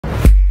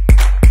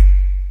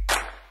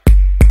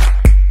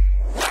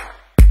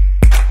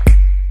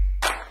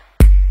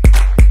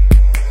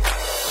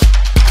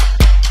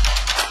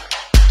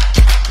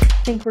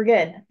Think we're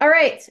good. All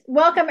right.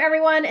 Welcome,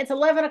 everyone. It's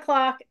 11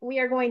 o'clock. We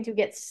are going to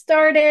get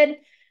started.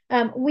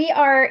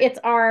 It's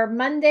our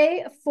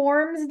Monday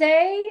Forms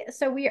Day.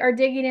 So we are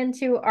digging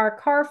into our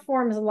car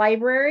forms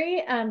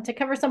library to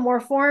cover some more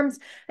forms.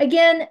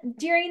 Again,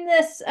 during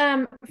this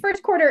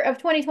first quarter of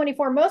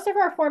 2024, most of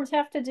our forms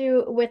have to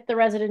do with the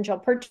residential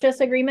purchase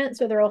agreement.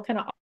 So they're all kind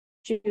of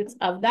offshoots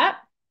of that.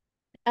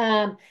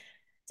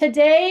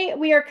 Today,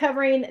 we are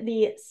covering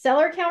the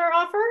seller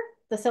counteroffer,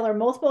 the seller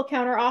multiple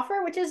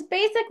counteroffer, which is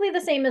basically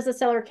the same as the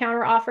seller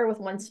counteroffer with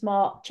one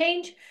small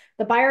change,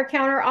 the buyer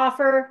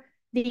counteroffer,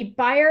 the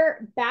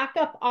buyer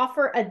backup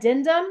offer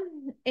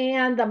addendum,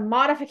 and the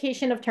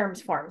modification of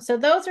terms form. So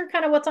those are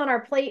kind of what's on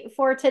our plate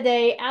for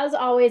today. As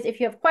always, if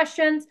you have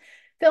questions,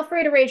 feel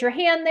free to raise your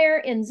hand there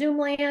in Zoom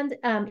land.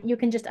 You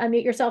can just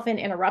unmute yourself and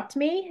interrupt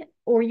me,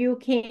 or you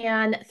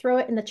can throw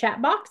it in the chat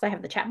box. I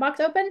have the chat box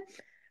open.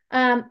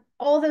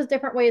 All those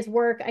different ways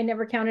work. I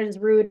never count it as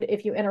rude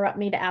if you interrupt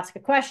me to ask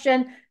a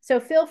question. So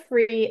feel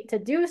free to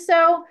do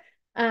so.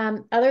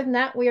 Other than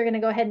that, we are going to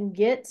go ahead and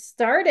get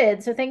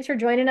started. So thanks for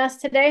joining us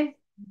today.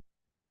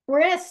 We're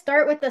going to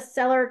start with the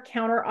seller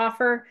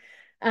counteroffer.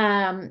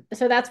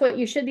 So that's what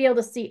you should be able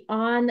to see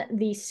on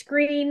the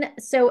screen.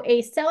 So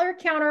a seller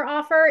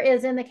counteroffer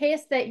is in the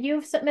case that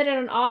you've submitted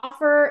an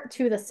offer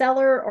to the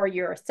seller, or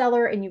you're a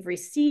seller and you've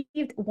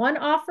received one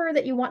offer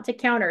that you want to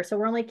counter. So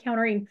we're only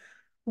countering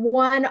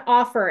one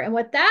offer. And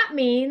what that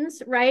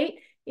means, right,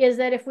 is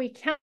that if we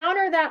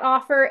counter that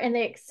offer and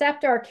they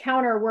accept our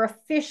counter, we're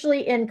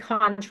officially in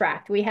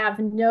contract. We have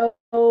no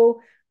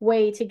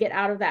way to get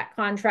out of that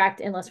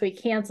contract unless we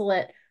cancel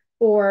it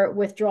or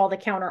withdraw the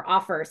counter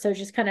offer. So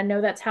just kind of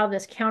know that's how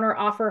this counter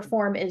offer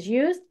form is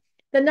used.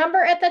 The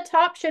number at the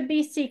top should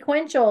be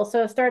sequential.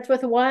 So it starts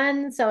with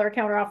one, seller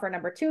counteroffer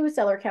number two,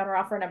 seller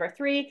counteroffer number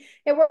three.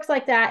 It works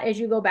like that as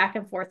you go back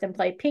and forth and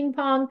play ping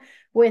pong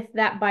with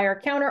that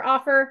buyer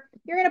counteroffer.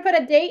 You're going to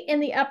put a date in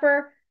the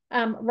upper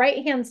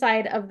right-hand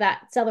side of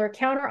that seller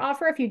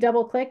counteroffer. If you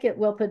double click, it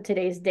will put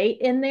today's date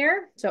in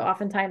there. So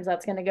oftentimes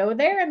that's going to go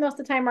there. And most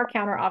of the time our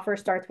counteroffer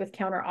starts with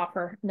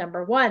counteroffer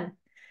number one.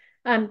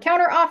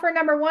 Counteroffer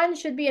number one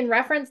should be in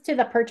reference to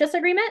the purchase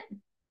agreement.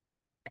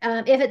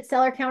 If it's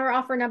seller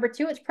counteroffer number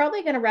two, it's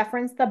probably going to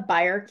reference the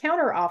buyer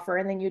counteroffer,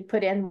 and then you'd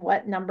put in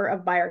what number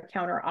of buyer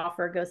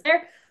counteroffer goes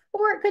there,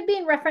 or it could be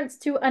in reference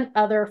to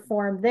another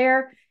form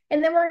there.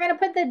 And then we're going to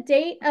put the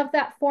date of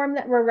that form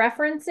that we're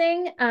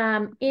referencing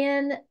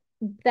in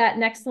that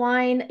next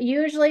line.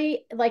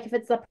 Usually, like if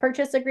it's the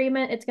purchase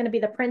agreement, it's going to be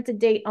the printed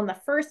date on the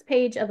first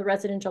page of the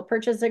residential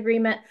purchase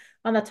agreement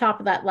on the top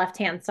of that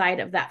left-hand side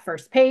of that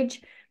first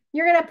page.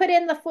 You're going to put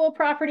in the full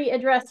property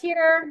address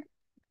here,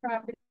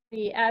 property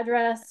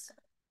address,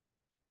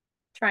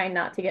 trying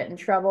not to get in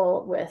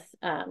trouble with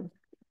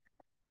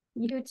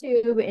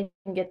YouTube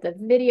and get the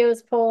videos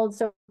pulled.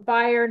 So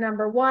buyer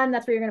number one,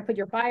 that's where you're going to put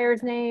your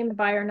buyer's name,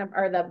 buyer number,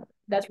 or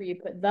that's where you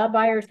put the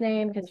buyer's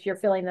name, because if you're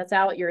filling this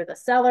out, you're the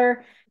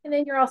seller. And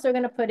then you're also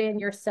going to put in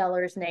your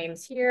seller's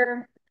names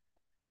here.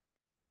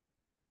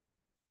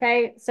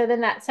 Okay, so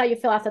then that's how you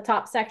fill out the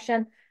top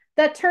section.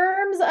 The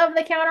terms of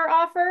the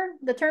counteroffer,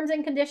 the terms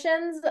and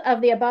conditions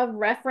of the above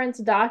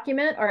referenced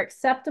document are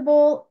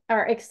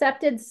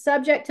accepted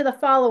subject to the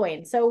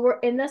following. So we're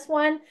in this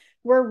one,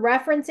 we're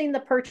referencing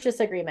the purchase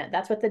agreement.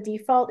 That's what the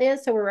default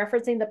is. So we're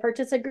referencing the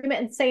purchase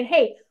agreement and saying,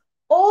 hey,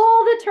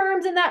 all the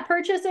terms in that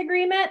purchase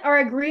agreement are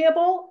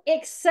agreeable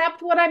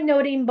except what I'm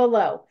noting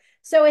below.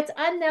 So it's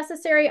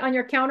unnecessary on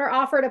your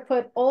counteroffer to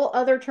put all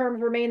other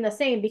terms remain the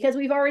same, because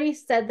we've already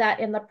said that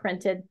in the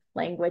printed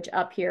language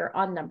up here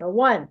on number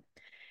one.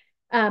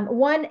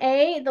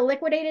 1A, the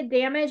liquidated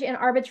damage and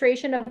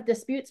arbitration of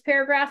disputes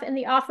paragraph in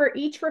the offer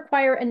each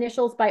require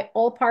initials by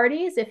all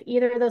parties. If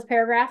either of those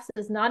paragraphs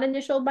is not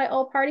initialed by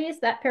all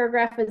parties, that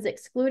paragraph is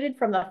excluded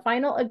from the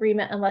final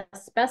agreement unless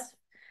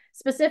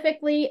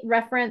specifically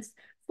referenced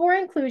for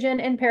inclusion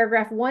in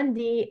paragraph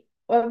 1D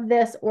of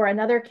this or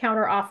another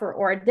counteroffer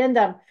or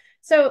addendum.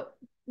 So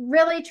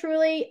really,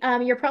 truly,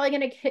 you're probably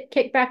going to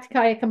kick back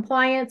to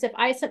compliance. If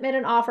I submit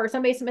an offer,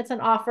 somebody submits an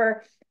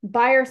offer,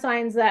 buyer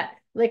signs that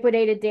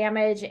liquidated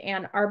damage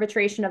and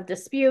arbitration of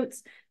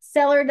disputes,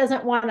 seller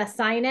doesn't want to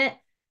sign it.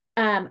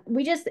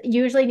 We just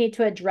usually need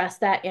to address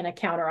that in a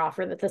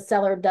counteroffer, that the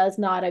seller does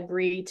not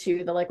agree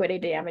to the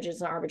liquidated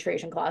damages and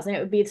arbitration clause. And it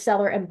would be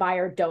seller and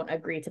buyer don't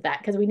agree to that,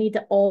 because we need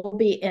to all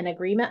be in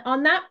agreement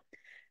on that.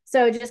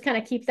 So just kind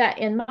of keep that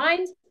in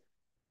mind,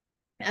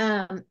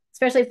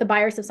 especially if the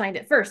buyers have signed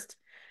it first.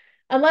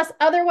 Unless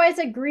otherwise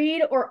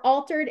agreed or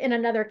altered in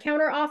another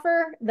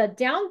counteroffer, the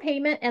down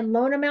payment and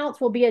loan amounts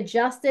will be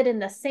adjusted in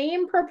the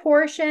same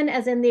proportion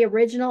as in the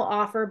original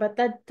offer, but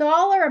the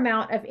dollar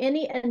amount of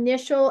any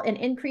initial and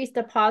increased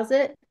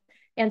deposit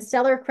and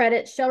seller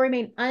credit shall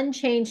remain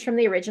unchanged from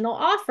the original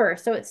offer.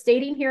 So it's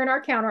stating here in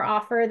our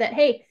counteroffer that,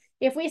 hey,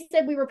 if we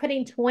said we were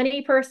putting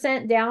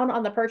 20% down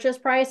on the purchase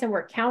price and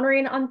we're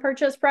countering on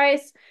purchase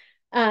price,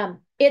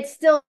 it's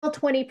still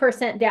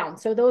 20% down.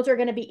 So those are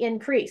going to be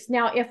increased.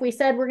 Now, if we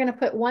said we're going to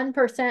put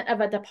 1% of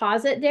a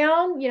deposit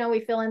down, we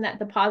fill in that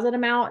deposit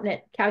amount and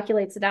it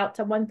calculates it out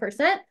to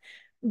 1%.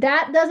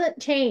 That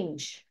doesn't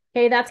change.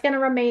 Okay, that's going to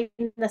remain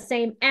the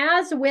same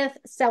as with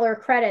seller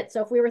credit.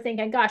 So if we were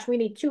thinking, gosh, we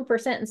need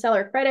 2% in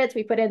seller credits,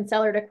 we put in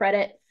seller to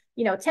credit,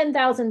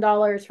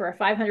 $10,000 for a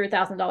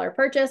 $500,000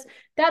 purchase,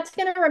 that's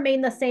going to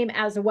remain the same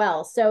as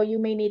well. So you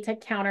may need to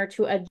counter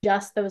to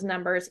adjust those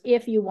numbers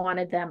if you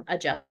wanted them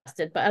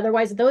adjusted. But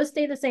otherwise, those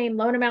stay the same.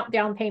 Loan amount,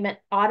 down payment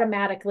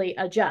automatically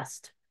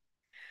adjust.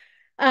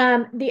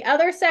 The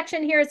other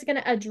section here is going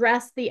to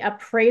address the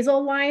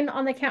appraisal line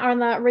on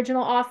the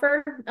original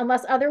offer,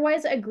 unless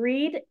otherwise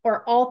agreed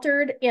or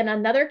altered in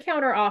another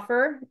counter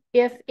offer.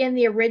 If in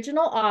the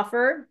original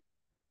offer,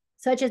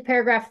 such as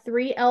paragraph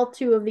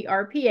 3L2 of the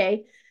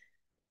RPA,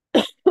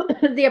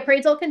 the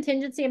appraisal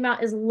contingency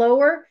amount is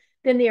lower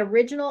than the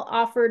original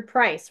offered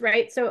price,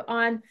 right? So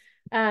on,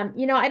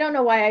 I don't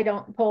know why I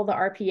don't pull the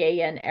RPA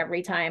in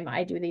every time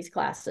I do these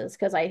classes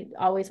because I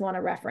always want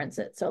to reference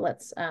it. So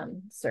let's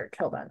search,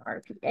 hold on,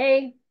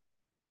 RPA.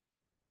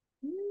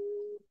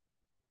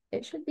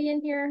 It should be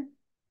in here.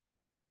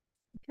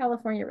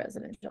 California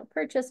Residential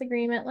Purchase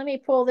Agreement. Let me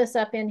pull this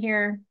up in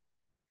here.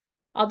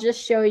 I'll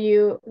just show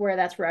you where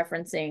that's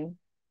referencing.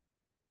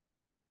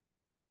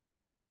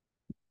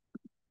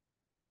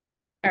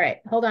 All right,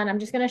 hold on. I'm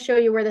just going to show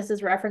you where this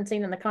is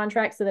referencing in the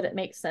contract so that it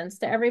makes sense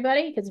to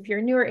everybody. Because if you're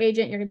a newer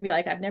agent, you're going to be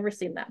like, I've never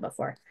seen that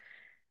before.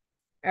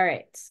 All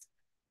right.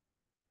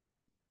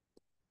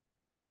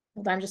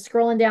 Hold on, I'm just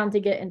scrolling down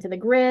to get into the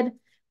grid.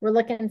 We're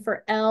looking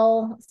for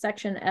L,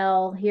 section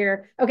L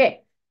here.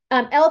 Okay,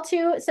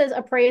 L2 says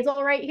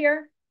appraisal right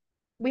here.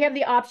 We have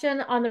the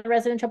option on the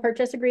residential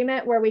purchase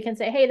agreement where we can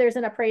say, hey, there's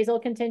an appraisal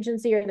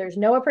contingency or there's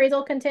no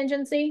appraisal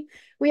contingency.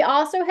 We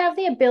also have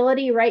the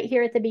ability right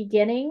here at the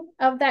beginning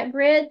of that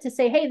grid to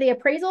say, hey, the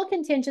appraisal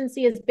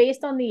contingency is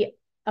based on the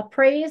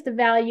appraised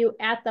value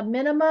at the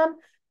minimum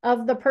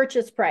of the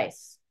purchase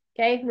price.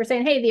 Okay, we're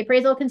saying, hey, the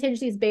appraisal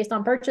contingency is based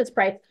on purchase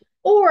price.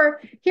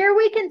 Or here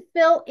we can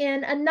fill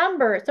in a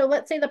number. So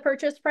let's say the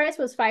purchase price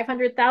was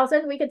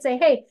 500,000. We could say,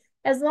 hey,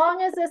 as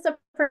long as this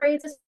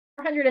appraises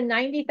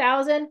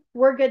 490,000,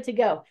 we're good to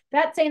go.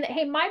 That's saying that,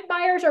 hey, my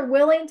buyers are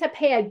willing to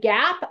pay a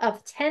gap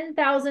of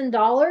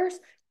 $10,000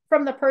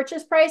 from the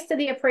purchase price to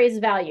the appraised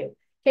value.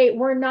 Okay,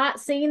 we're not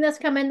seeing this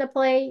come into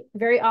play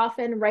very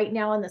often right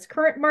now in this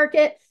current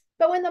market.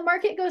 But when the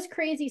market goes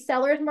crazy,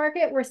 seller's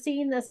market, we're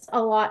seeing this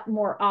a lot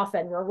more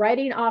often. We're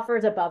writing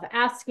offers above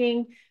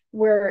asking.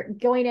 We're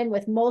going in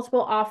with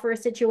multiple offer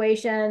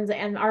situations,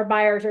 and our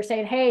buyers are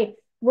saying, hey,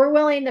 we're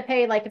willing to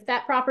pay, like if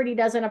that property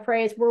doesn't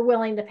appraise, we're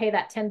willing to pay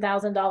that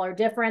 $10,000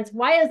 difference.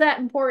 Why is that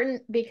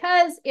important?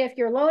 Because if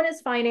your loan is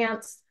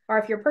financed or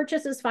if your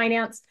purchase is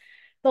financed,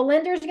 the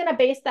lender is going to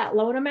base that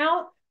loan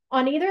amount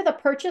on either the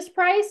purchase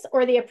price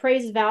or the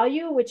appraised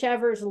value,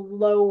 whichever's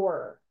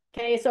lower.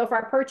 Okay, so if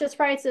our purchase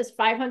price is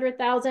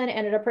 500,000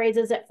 and it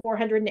appraises at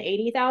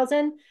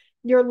 480,000,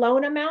 your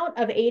loan amount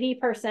of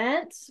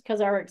 80%, because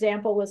our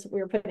example was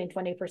we were putting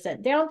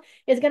 20% down,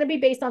 is going to be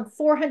based on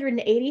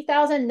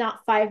 480,000,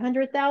 not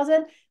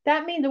 500,000.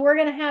 That means we're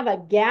going to have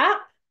a gap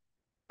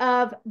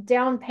of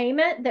down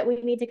payment that we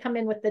need to come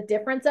in with the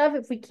difference of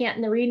if we can't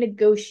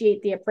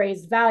renegotiate the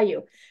appraised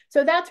value.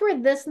 So that's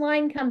where this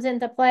line comes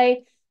into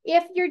play.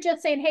 If you're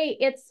just saying, hey,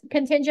 it's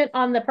contingent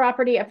on the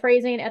property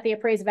appraising at the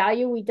appraised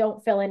value, we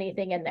don't fill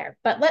anything in there.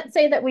 But let's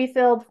say that we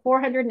filled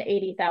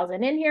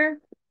 480,000 in here.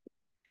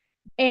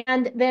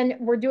 And then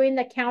we're doing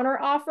the counter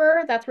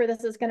offer. That's where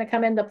this is going to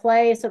come into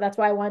play. So that's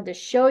why I wanted to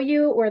show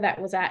you where that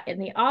was at in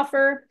the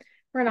offer.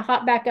 We're going to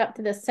hop back up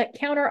to the set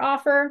counter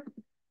offer.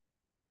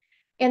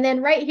 And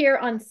then right here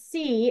on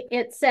C,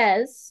 it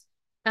says,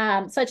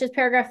 such as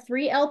paragraph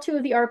 3L2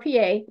 of the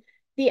RPA,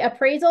 the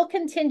appraisal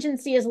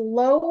contingency is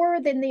lower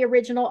than the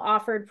original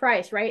offered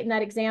price, right? In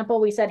that example,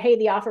 we said, hey,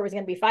 the offer was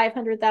going to be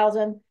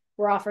 500,000.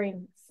 We're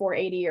offering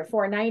 480 or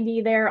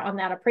 490 there on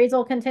that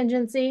appraisal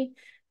contingency.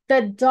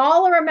 The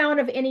dollar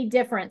amount of any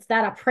difference,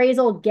 that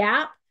appraisal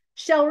gap,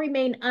 shall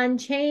remain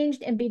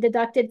unchanged and be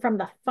deducted from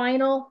the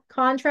final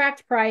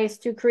contract price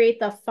to create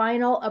the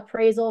final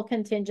appraisal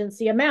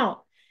contingency amount.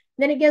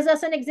 Then it gives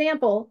us an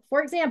example.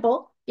 For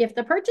example, if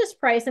the purchase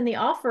price in the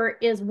offer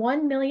is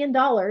 $1 million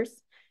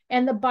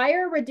and the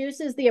buyer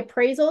reduces the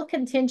appraisal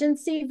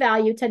contingency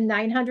value to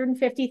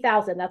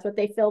 $950,000, that's what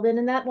they filled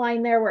in that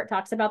line there where it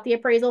talks about the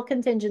appraisal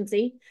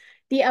contingency.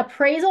 The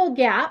appraisal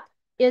gap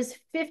is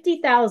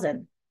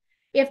 $50,000.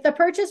 If the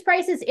purchase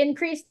price is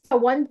increased to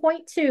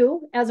 1.2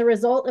 as a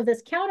result of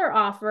this counter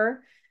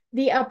offer,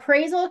 the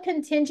appraisal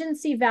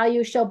contingency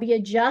value shall be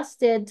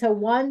adjusted to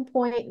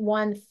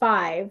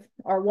 1.15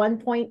 or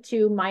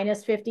 1.2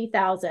 minus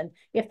 50,000.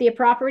 If the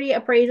property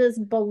appraises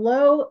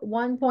below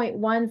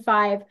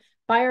 1.15,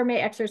 buyer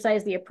may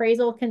exercise the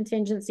appraisal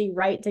contingency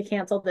right to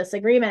cancel this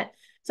agreement.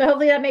 So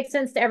hopefully that makes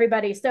sense to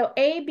everybody. So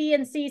A, B,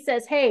 and C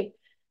says, hey,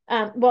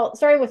 well,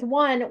 starting with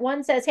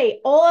one says, hey,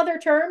 all other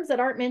terms that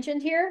aren't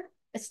mentioned here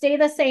stay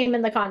the same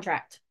in the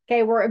contract.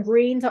 Okay, we're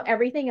agreeing to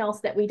everything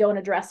else that we don't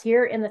address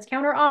here in this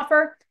counter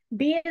offer.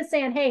 B is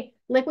saying, hey,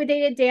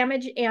 liquidated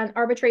damage and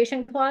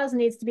arbitration clause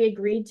needs to be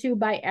agreed to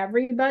by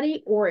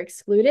everybody or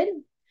excluded.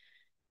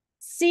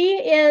 C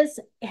is,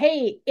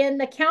 hey, in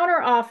the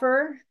counter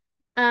offer,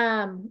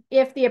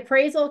 if the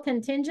appraisal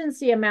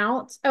contingency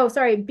amount, oh,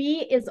 sorry,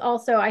 B is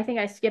also, I think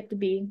I skipped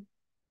B.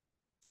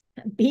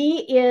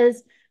 B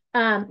is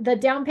the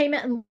down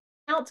payment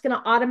amount is going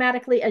to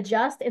automatically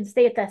adjust and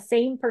stay at the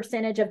same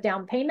percentage of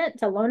down payment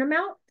to loan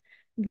amount.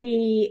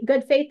 The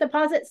good faith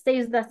deposit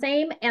stays the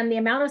same and the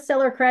amount of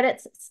seller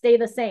credits stay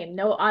the same.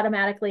 No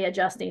automatically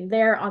adjusting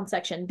there on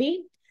section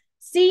B.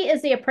 C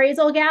is the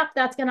appraisal gap.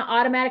 That's going to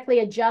automatically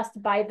adjust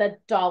by the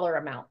dollar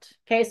amount.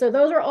 Okay, so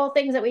those are all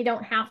things that we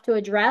don't have to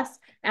address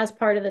as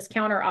part of this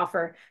counter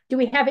offer. Do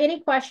we have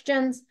any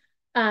questions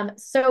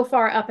so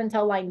far up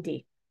until line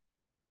D?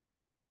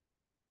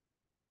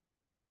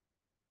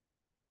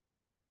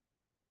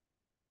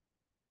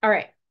 All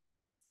right.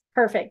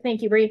 Perfect.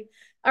 Thank you, Bree.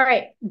 All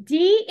right.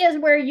 D is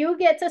where you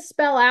get to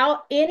spell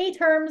out any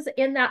terms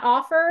in that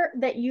offer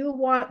that you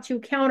want to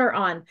counter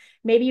on.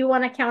 Maybe you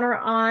want to counter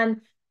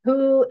on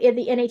who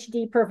the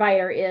NHD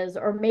provider is,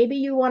 or maybe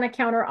you want to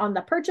counter on the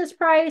purchase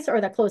price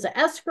or the close of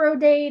escrow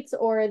dates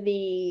or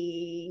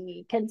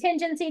the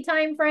contingency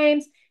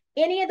timeframes.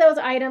 Any of those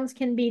items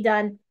can be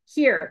done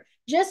here.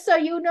 Just so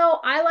you know,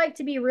 I like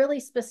to be really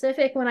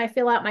specific when I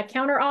fill out my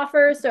counter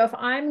offers. So if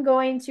I'm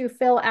going to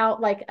fill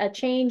out like a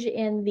change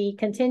in the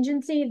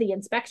contingency, the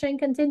inspection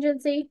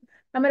contingency,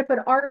 I'm going to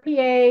put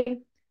RPA.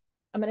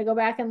 I'm going to go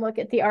back and look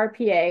at the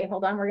RPA.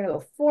 Hold on, we're going to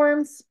go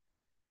forms.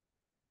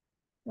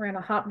 We're going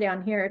to hop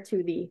down here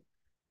to the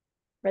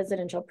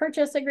residential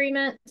purchase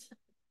agreement.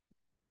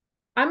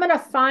 I'm going to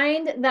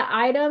find the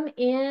item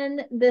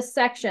in this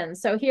section.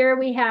 So here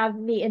we have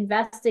the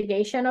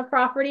investigation of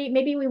property.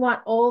 Maybe we want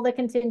all the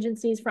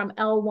contingencies from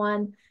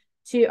L1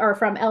 to, or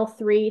from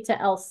L3 to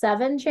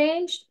L7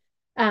 changed.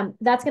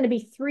 That's going to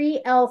be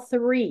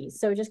 3L3.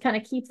 So just kind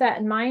of keep that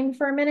in mind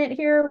for a minute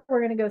here.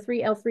 We're going to go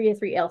 3L3 to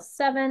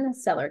 3L7,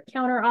 seller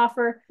counter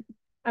offer.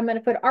 I'm going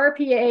to put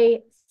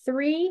RPA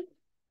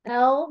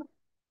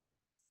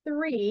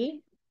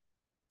 3L3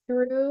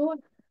 through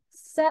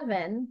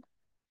 7.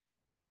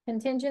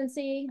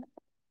 Contingency,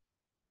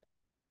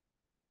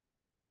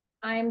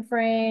 time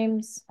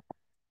frames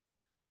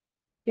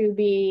to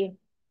be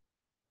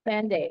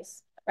planned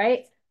days,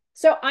 right?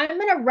 So I'm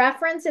going to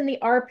reference in the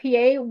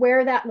RPA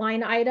where that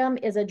line item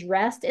is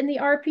addressed in the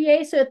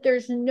RPA so that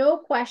there's no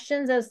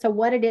questions as to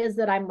what it is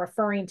that I'm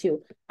referring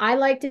to. I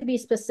like to be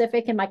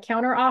specific in my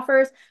counter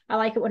offers. I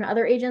like it when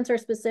other agents are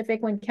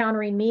specific when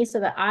countering me so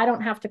that I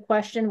don't have to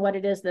question what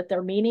it is that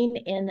they're meaning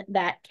in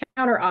that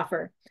counter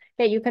offer.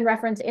 Okay, you can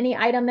reference any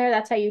item there.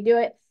 That's how you do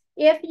it.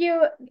 If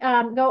you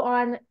go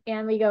on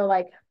and we go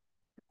like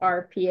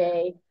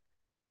RPA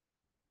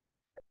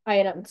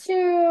item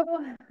 2,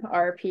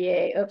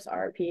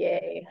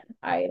 RPA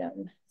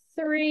item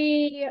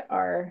 3,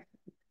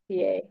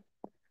 RPA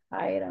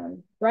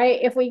item, right?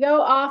 If we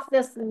go off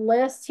this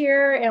list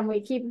here and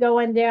we keep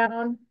going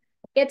down,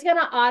 it's going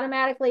to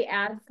automatically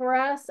add for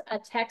us a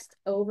text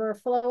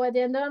overflow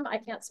addendum. I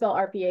can't spell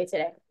RPA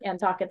today and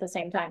talk at the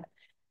same time.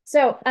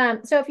 So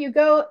if you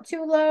go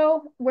too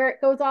low where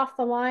it goes off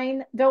the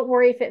line, don't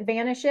worry if it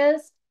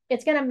vanishes.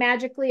 It's going to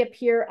magically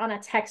appear on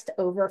a text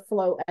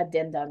overflow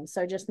addendum.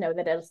 So just know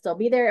that it'll still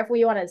be there. If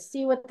we want to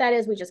see what that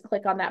is, we just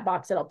click on that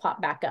box, it'll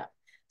pop back up.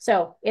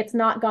 So it's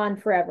not gone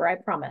forever, I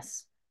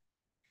promise.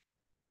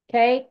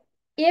 Okay.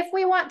 If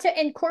we want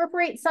to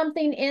incorporate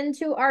something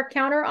into our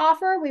counter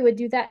offer, we would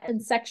do that in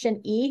section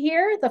E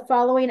here. The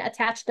following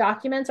attached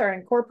documents are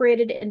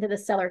incorporated into the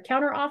seller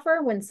counter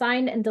offer when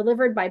signed and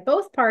delivered by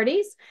both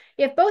parties.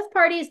 If both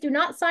parties do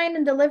not sign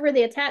and deliver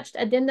the attached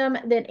addendum,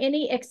 then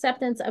any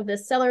acceptance of the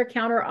seller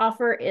counter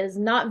offer is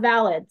not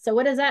valid. So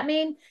what does that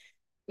mean?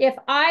 If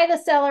I, the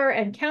seller,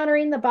 am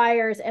countering the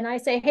buyers and I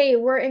say, hey,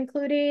 we're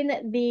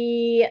including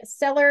the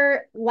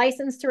seller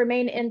license to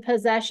remain in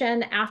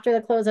possession after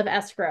the close of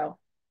escrow.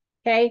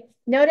 Okay,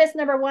 notice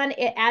number 1,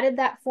 it added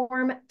that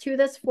form to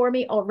this for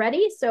me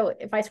already. So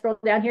if I scroll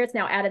down here, it's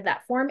now added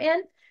that form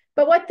in.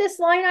 But what this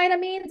line item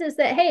means is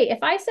that, hey, if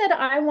I said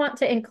I want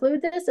to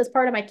include this as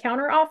part of my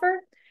counter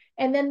offer,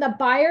 and then the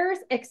buyers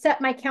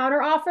accept my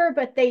counter offer,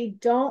 but they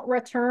don't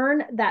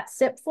return that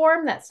SIP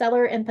form, that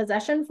seller in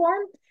possession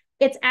form,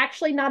 it's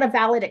actually not a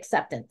valid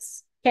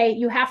acceptance. Okay,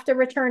 you have to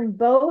return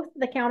both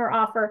the counter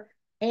offer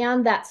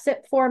and that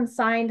SIP form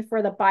signed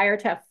for the buyer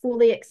to have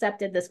fully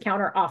accepted this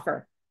counter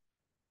offer.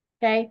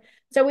 Okay,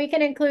 so we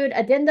can include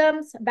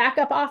addendums,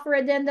 backup offer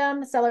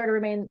addendum, seller to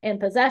remain in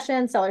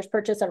possession, seller's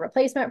purchase of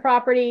replacement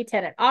property,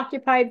 tenant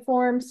occupied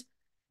forms,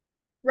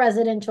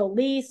 residential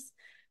lease,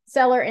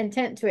 seller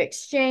intent to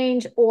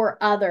exchange, or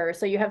other.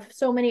 So you have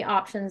so many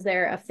options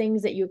there of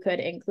things that you could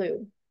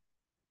include.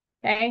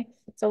 Okay,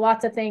 so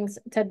lots of things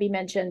to be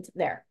mentioned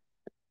there.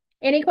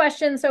 Any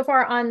questions so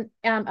far on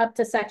up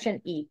to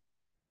section E?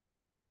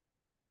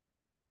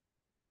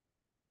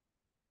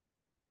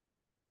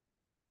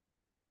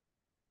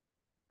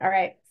 All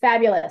right,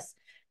 fabulous.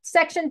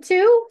 Section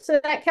 2,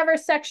 so that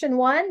covers section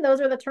 1. Those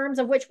are the terms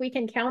of which we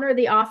can counter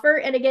the offer.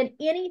 And again,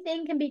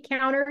 anything can be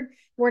countered.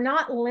 We're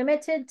not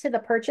limited to the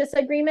purchase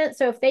agreement.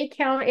 So if they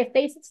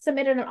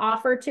submitted an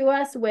offer to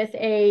us with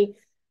a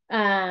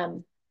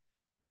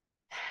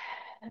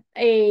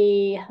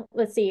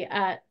let's see,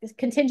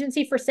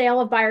 contingency for sale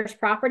of buyer's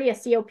property, a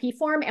COP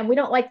form, and we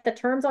don't like the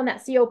terms on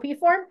that COP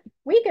form,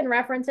 we can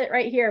reference it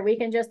right here. We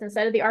can just,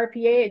 instead of the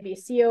RPA, it'd be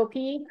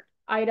COP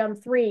item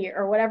 3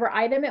 or whatever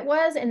item it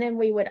was, and then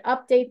we would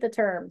update the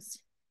terms.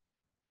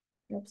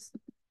 Oops.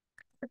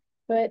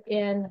 Put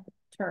in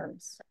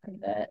terms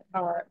that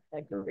are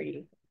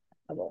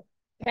agreeable.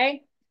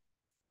 Okay.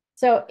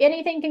 So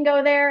anything can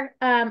go there.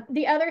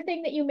 The other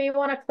thing that you may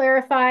want to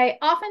clarify,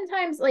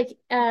 oftentimes like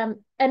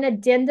an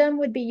addendum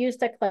would be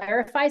used to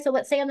clarify. So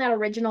let's say on that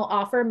original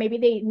offer, maybe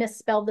they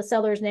misspelled the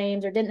seller's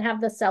names or didn't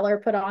have the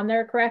seller put on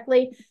there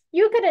correctly.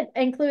 You could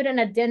include an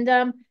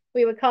addendum.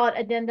 We would call it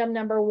addendum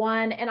number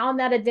 1. And on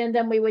that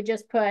addendum, we would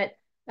just put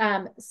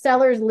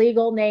seller's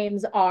legal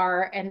names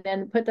are, and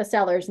then put the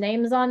seller's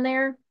names on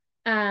there.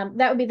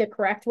 That would be the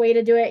correct way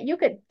to do it. You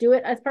could do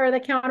it as part of the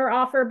counter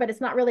offer, but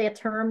it's not really a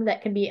term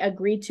that can be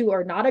agreed to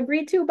or not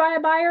agreed to by a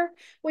buyer,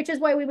 which is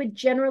why we would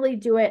generally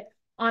do it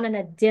on an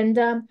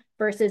addendum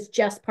versus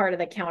just part of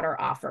the counter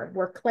offer.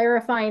 We're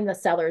clarifying the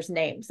seller's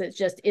names. It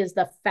just is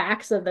the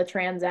facts of the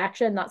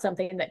transaction, not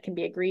something that can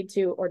be agreed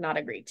to or not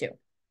agreed to.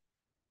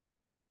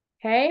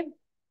 Okay.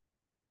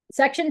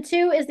 Section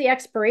 2 is the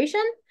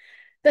expiration.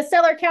 The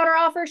seller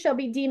counteroffer shall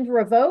be deemed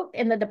revoked,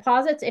 and the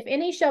deposits, if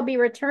any, shall be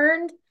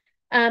returned.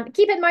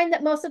 Keep in mind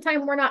that most of the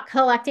time we're not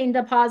collecting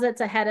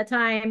deposits ahead of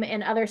time.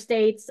 In other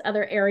states,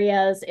 other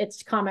areas,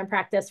 it's common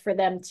practice for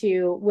them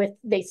to,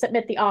 they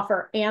submit the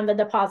offer and the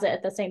deposit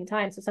at the same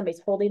time. So somebody's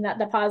holding that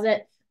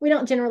deposit. We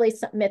don't generally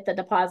submit the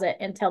deposit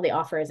until the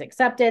offer is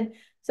accepted.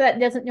 So that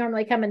doesn't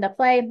normally come into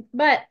play,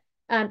 but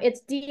it's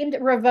deemed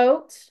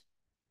revoked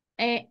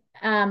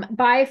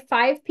by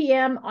 5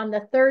 p.m. on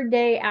the 3rd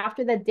day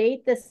after the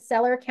date the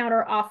seller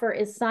counter offer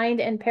is signed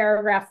in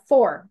paragraph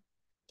 4.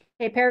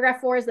 Okay, paragraph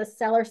 4 is the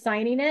seller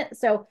signing it.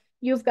 So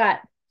you've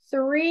got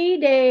 3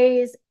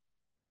 days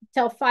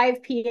till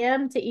 5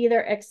 p.m. to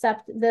either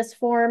accept this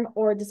form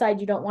or decide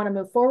you don't want to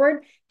move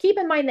forward. Keep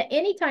in mind that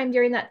anytime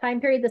during that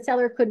time period, the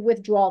seller could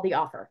withdraw the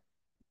offer.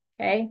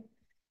 Okay.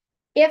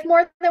 If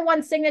more than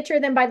one signature,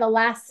 then by the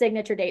last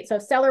signature date. So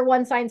if seller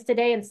 1 signs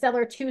today and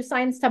seller 2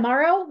 signs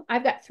tomorrow,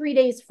 I've got 3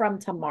 days from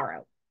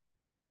tomorrow.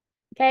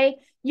 Okay,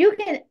 you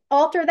can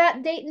alter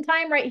that date and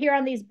time right here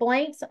on these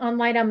blanks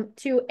on item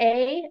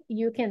 2A.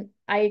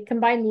 I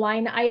combined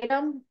line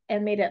item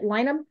and made it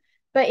lineum.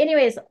 But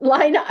anyways,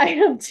 line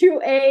item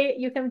 2A,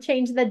 you can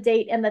change the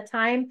date and the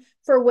time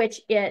for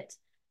which it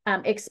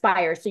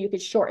expires. So you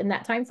could shorten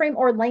that time frame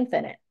or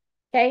lengthen it.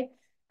 Okay.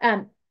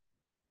 And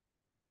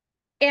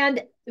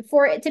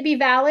for it to be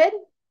valid,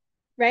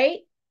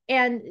 right,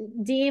 and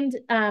deemed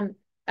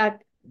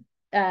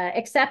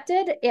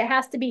accepted, it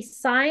has to be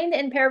signed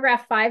in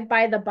paragraph 5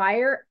 by the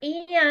buyer,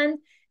 and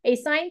a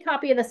signed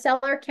copy of the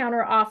seller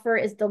counter offer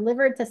is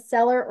delivered to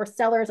seller or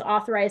seller's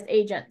authorized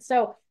agent.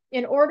 So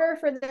in order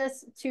for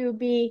this to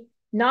be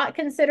not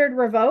considered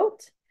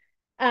revoked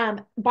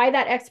by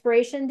that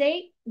expiration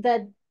date,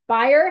 the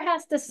buyer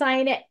has to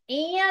sign it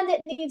and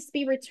it needs to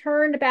be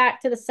returned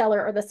back to the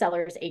seller or the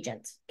seller's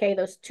agent. Okay,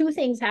 those 2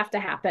 things have to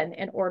happen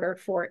in order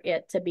for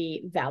it to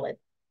be valid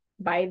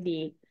by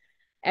the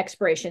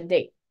expiration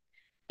date.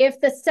 If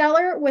the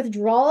seller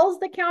withdraws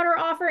the counter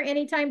offer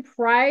anytime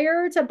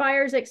prior to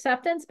buyer's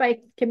acceptance by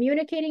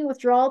communicating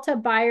withdrawal to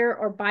buyer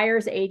or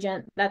buyer's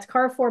agent, that's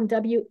CAR form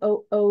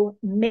WOO,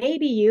 may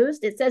be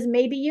used. It says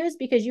may be used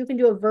because you can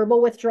do a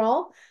verbal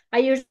withdrawal. I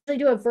usually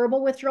do a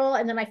verbal withdrawal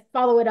and then I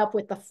follow it up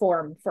with the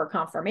form for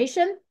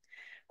confirmation.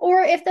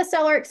 Or if the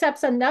seller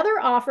accepts another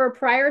offer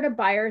prior to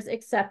buyer's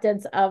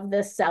acceptance of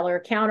the seller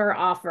counter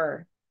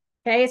offer.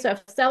 Okay, so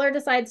if the seller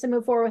decides to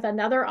move forward with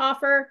another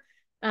offer,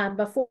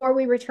 before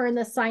we return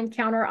the signed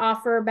counter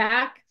offer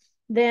back,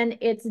 then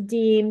it's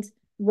deemed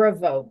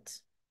revoked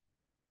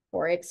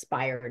or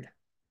expired.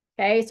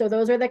 Okay, so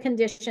those are the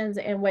conditions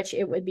in which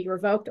it would be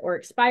revoked or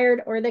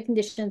expired, or the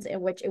conditions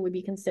in which it would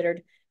be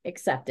considered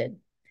accepted.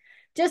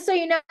 Just so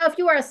you know, if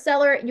you are a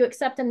seller, you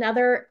accept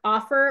another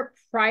offer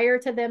prior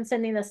to them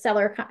sending the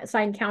seller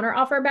signed counter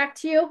offer back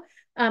to you,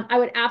 I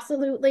would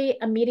absolutely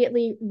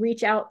immediately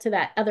reach out to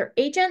that other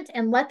agent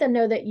and let them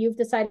know that you've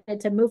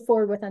decided to move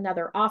forward with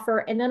another offer.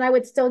 And then I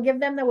would still give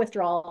them the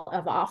withdrawal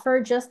of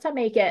offer just to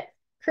make it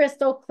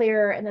crystal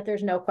clear and that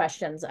there's no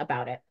questions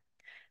about it.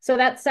 So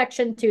that's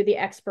section 2, the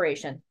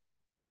expiration.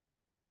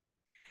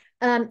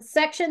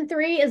 Section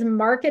 3 is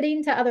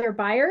marketing to other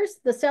buyers.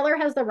 The seller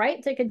has the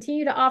right to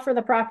continue to offer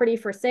the property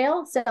for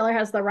sale. Seller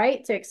has the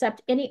right to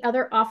accept any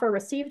other offer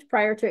received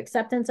prior to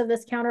acceptance of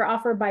this counter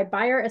offer by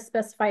buyer as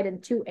specified in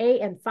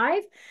 2A and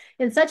 5.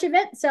 In such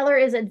event, seller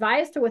is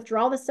advised to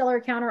withdraw the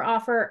seller counter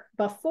offer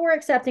before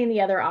accepting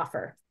the other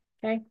offer.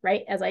 Okay,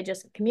 right, as I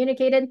just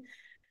communicated.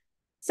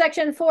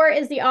 Section 4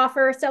 is the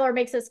offer. Seller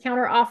makes this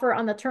counter offer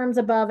on the terms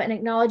above and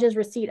acknowledges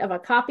receipt of a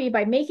copy.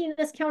 By making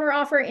this counter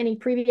offer, any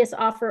previous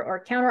offer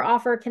or counter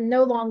offer can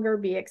no longer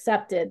be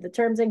accepted. The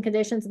terms and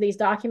conditions of these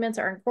documents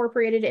are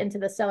incorporated into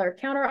the seller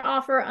counter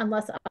offer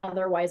unless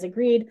otherwise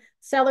agreed.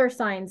 Seller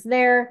signs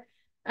there.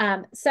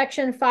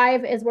 Section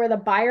 5 is where the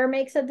buyer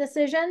makes a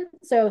decision.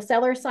 So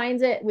seller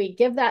signs it. We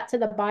give that to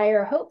the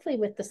buyer, hopefully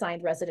with the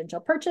signed residential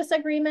purchase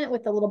agreement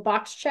with the little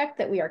box check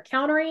that we are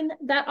countering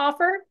that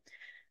offer.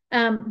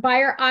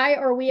 Buyer I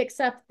or we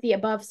accept the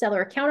above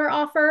seller counter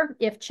offer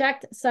if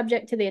checked,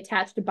 subject to the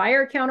attached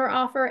buyer counter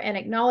offer, and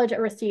acknowledge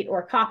a receipt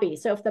or copy.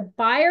 So if the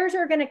buyers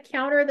are going to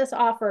counter this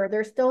offer,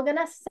 they're still going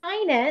to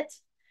sign it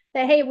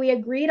that, hey, we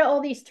agree to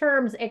all these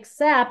terms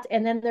except,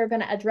 and then they're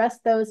going to address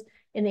those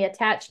in the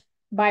attached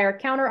buyer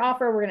counter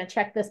offer. We're going to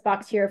check this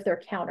box here if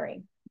they're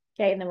countering.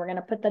 Okay, and then we're going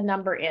to put the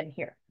number in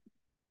here.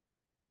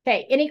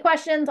 Okay, any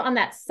questions on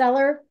that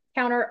seller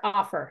counter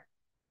offer?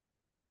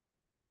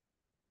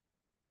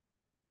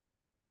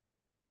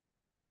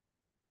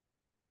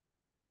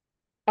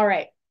 All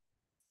right,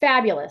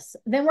 fabulous.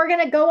 Then we're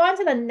going to go on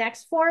to the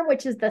next form,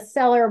 which is the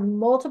seller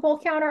multiple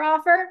counter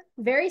offer.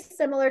 Very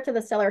similar to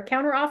the seller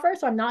counter offer,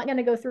 so I'm not going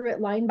to go through it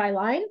line by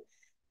line.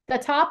 The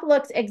top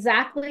looks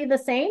exactly the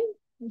same.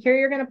 Here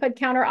you're going to put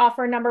counter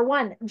offer number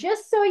 1.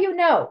 Just so you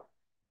know,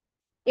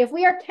 if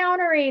we are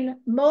countering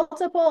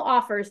multiple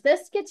offers,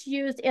 this gets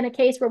used in a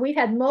case where we've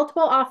had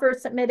multiple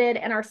offers submitted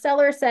and our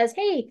seller says,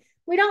 hey,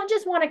 we don't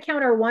just want to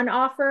counter one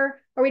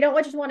offer, or we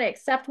don't just want to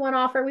accept one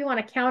offer. We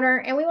want to counter,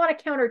 and we want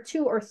to counter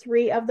 2 or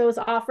 3 of those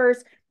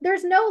offers.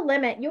 There's no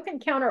limit. You can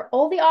counter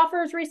all the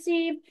offers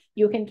received.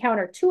 You can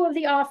counter 2 of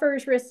the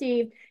offers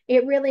received.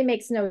 It really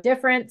makes no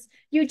difference.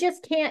 You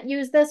just can't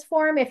use this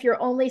form if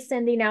you're only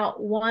sending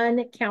out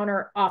one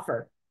counter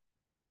offer.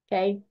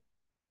 Okay.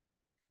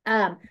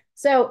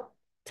 So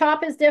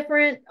top is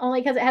different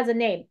only because it has a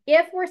name.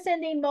 If we're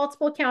sending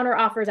multiple counter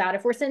offers out,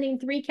 if we're sending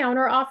 3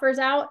 counter offers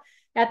out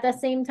at the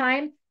same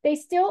time, they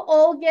still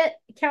all get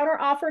counter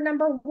offer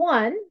number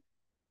 1,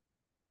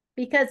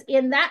 because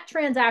in that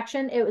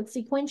transaction, it would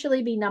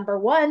sequentially be number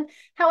 1.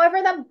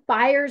 However, the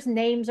buyer's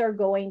names are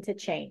going to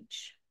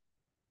change.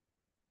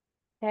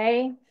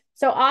 Okay.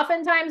 So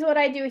oftentimes what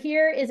I do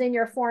here is in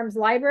your forms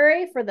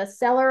library for the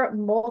seller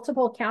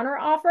multiple counter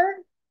offer.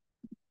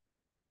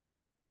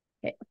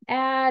 Okay,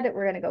 add,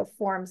 we're going to go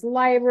forms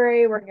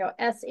library. We're going to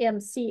go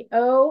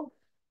SMCO.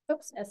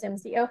 Oops,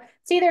 SMCO.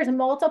 See, there's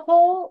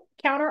multiple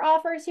counter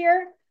offers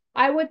here.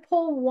 I would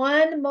pull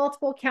 1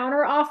 multiple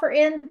counter offer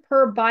in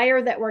per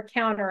buyer that we're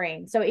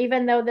countering. So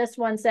even though this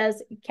one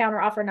says counter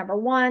offer number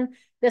 1,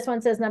 this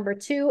one says number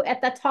 2,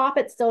 at the top,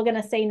 it's still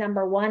going to say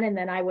number 1, and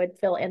then I would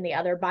fill in the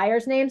other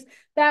buyers' names.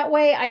 That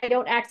way I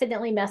don't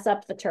accidentally mess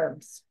up the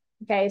terms.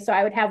 Okay, so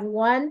I would have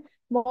 1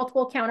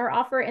 multiple counter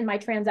offer in my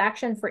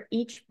transaction for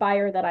each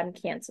buyer that I'm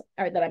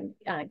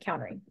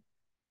countering.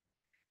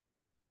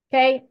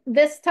 Okay,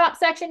 this top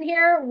section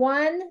here,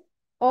 1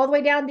 all the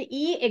way down to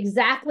E,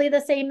 exactly the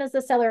same as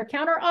the seller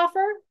counter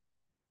offer.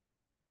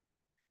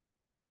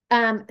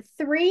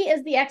 3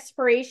 is the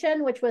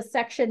expiration, which was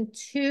section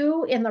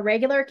 2 in the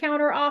regular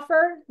counter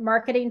offer.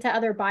 Marketing to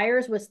other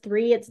buyers was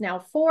 3, it's now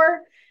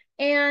 4.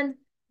 And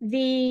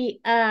the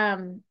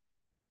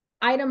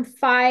item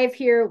 5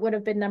 here would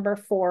have been number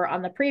 4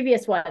 on the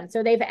previous one.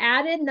 So they've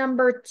added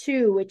number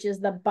 2, which is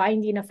the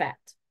binding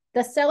effect.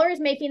 The seller is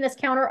making this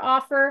counter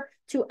offer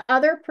to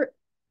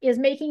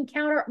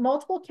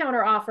multiple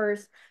counter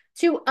offers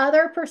to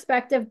other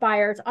prospective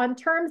buyers on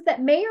terms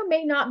that may or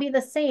may not be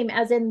the same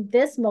as in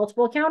this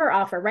multiple counter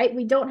offer, right?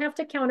 We don't have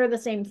to counter the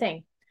same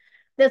thing.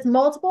 This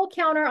multiple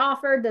counter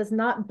offer does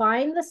not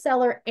bind the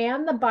seller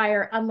and the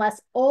buyer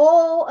unless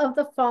all of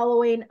the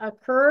following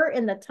occur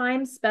in the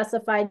time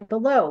specified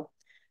below.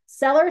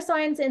 Seller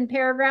signs in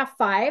paragraph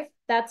 5.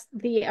 That's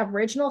the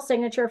original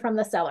signature from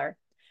the seller.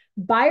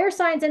 Buyer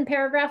signs in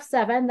paragraph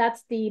 7.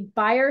 That's the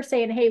buyer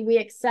saying, hey, we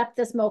accept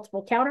this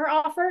multiple counter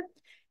offer.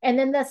 And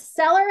then the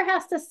seller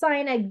has to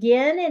sign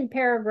again in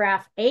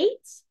paragraph 8.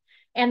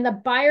 And the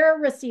buyer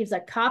receives a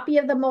copy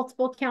of the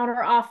multiple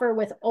counter offer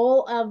with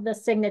all of the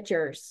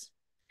signatures.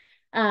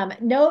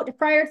 Note,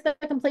 prior to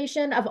the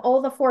completion of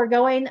all the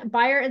foregoing,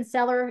 buyer and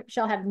seller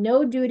shall have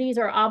no duties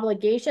or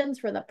obligations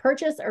for the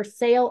purchase or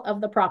sale of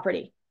the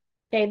property.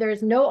 Okay,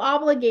 there's no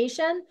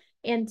obligation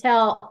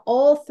until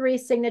all 3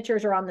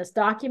 signatures are on this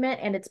document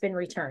and it's been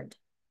returned.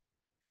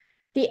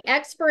 The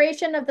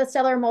expiration of the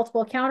seller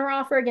multiple counter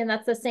offer, again,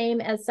 that's the same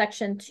as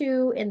section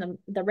 2 in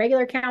the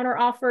regular counter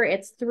offer.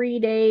 It's 3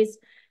 days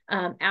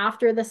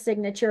after the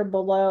signature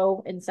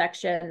below in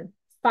section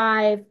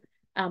 5.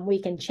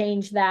 We can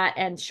change that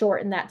and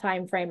shorten that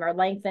time frame or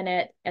lengthen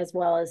it, as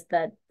well as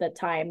the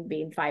time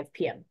being 5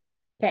 p.m.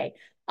 Okay.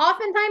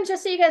 Oftentimes,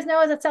 just so you guys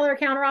know, as a seller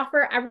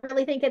counteroffer, I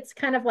really think it's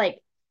kind of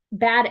like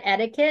bad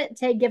etiquette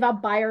to give a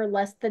buyer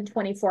less than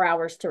 24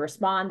 hours to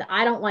respond.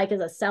 I don't like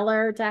as a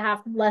seller to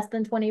have less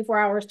than 24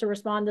 hours to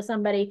respond to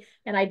somebody,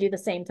 and I do the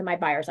same to my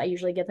buyers. I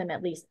usually give them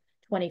at least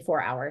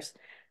 24 hours.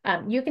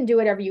 You can do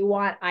whatever you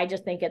want. I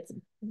just think it's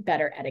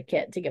better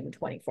etiquette to give them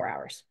 24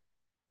 hours.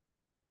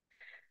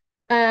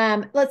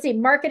 Let's see,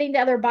 marketing to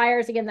other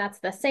buyers. Again, that's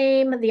the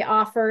same. The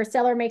offer,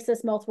 seller makes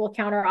this multiple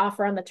counter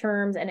offer on the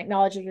terms and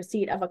acknowledges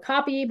receipt of a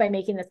copy. By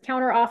making this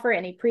counter offer,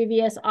 any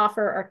previous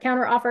offer or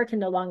counter offer can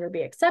no longer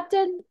be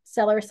accepted.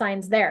 Seller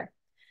signs there.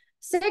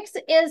 6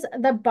 is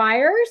the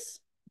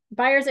buyers.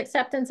 Buyer's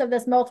acceptance of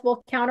this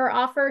multiple counter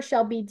offer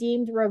shall be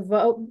deemed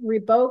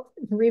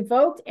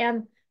revoked,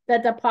 and the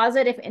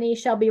deposit, if any,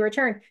 shall be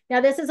returned. Now,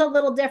 this is a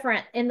little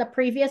different. In the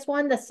previous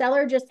one, the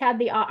seller just had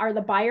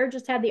the buyer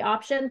just had the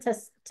option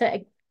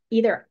to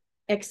either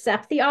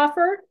accept the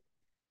offer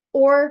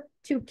or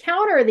to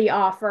counter the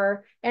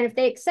offer. And if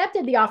they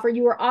accepted the offer,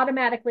 you were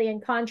automatically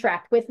in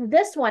contract. With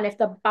this one, if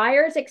the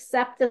buyers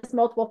accept this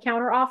multiple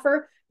counter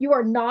offer, you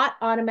are not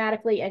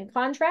automatically in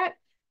contract.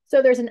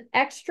 So there's an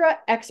extra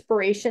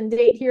expiration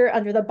date here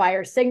under the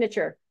buyer's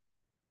signature.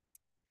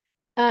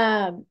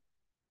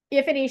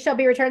 If any, shall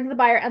be returned to the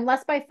buyer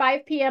unless by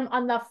 5 p.m.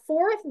 on the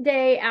 4th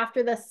day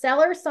after the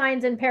seller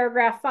signs in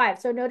paragraph 5.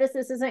 So notice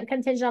this isn't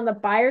contingent on the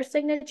buyer's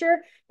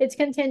signature. It's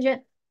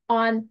contingent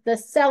on the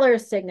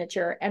seller's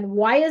signature. And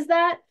why is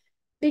that?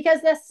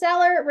 Because the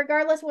seller,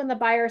 regardless when the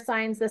buyer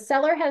signs, the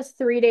seller has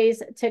 3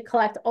 days to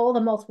collect all the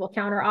multiple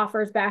counter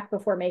offers back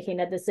before making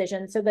a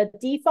decision. So the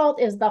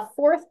default is the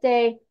 4th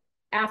day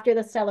after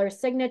the seller's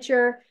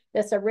signature.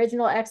 This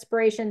original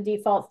expiration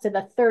defaults to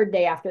the 3rd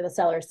day after the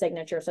seller's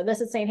signature. So this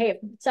is saying, hey, if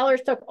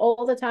sellers took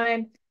all the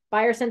time,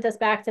 buyer sent this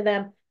back to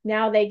them,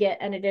 now they get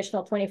an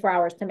additional 24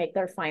 hours to make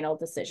their final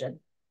decision.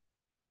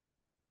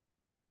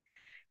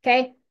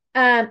 Okay.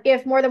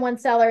 If more than one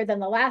seller, then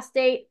the last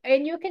date,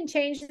 and you can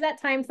change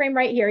that time frame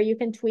right here. You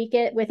can tweak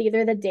it with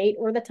either the date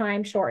or the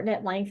time, shorten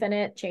it, lengthen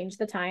it, change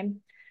the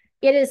time.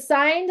 It is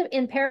signed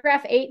in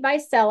paragraph 8 by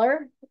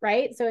seller,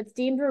 right? So it's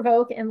deemed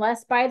revoked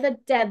unless by the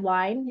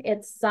deadline.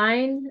 It's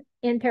signed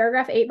in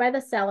paragraph 8 by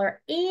the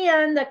seller,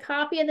 and a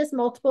copy of this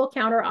multiple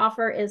counter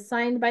offer is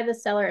signed by the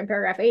seller in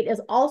paragraph 8 is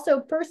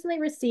also personally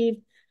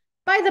received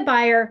by the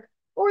buyer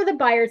or the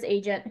buyer's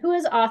agent who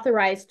is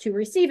authorized to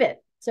receive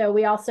it. So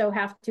we also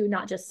have to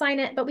not just sign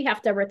it, but we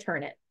have to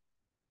return it.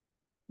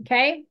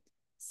 Okay,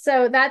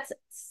 so that's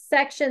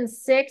section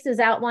 6 is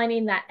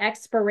outlining that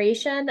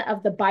expiration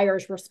of the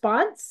buyer's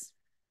response.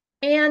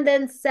 And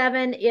then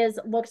 7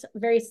 looks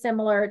very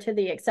similar to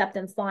the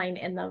acceptance line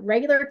in the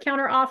regular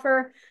counter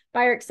offer.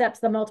 Buyer accepts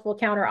the multiple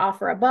counter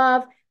offer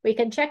above. We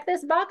can check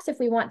this box if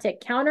we want to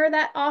counter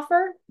that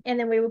offer, and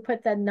then we would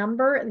put the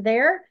number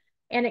there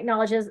and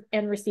acknowledges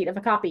and receipt of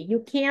a copy.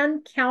 You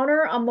can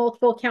counter a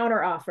multiple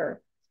counter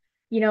offer.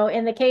 You know,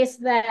 in the case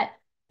that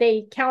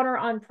they counter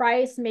on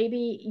price,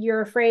 maybe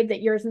you're afraid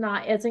that yours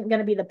isn't going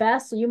to be the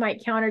best. So you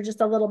might counter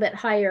just a little bit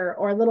higher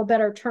or a little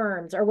better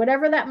terms or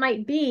whatever that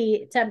might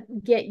be to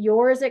get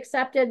yours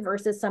accepted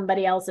versus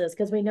somebody else's.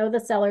 Because we know the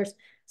seller's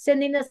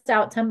sending this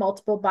out to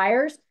multiple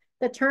buyers.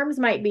 The terms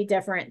might be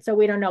different. So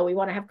we don't know. We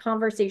want to have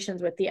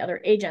conversations with the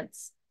other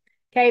agents.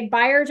 Okay,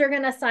 buyers are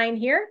going to sign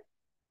here.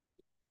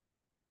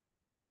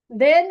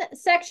 Then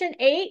section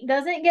 8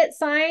 doesn't get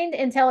signed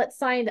until it's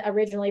signed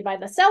originally by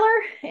the seller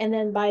and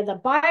then by the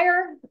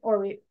buyer,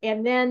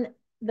 and then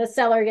the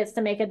seller gets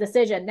to make a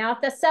decision. Now,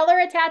 if the seller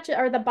attaches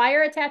or the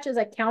buyer attaches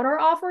a counter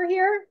offer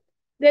here,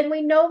 then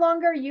we no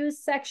longer use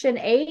section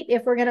 8.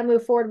 If we're going to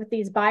move forward with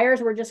these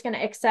buyers, we're just going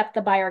to accept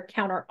the buyer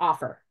counter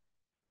offer.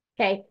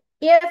 Okay.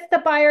 If the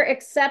buyer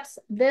accepts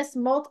this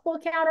multiple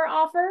counter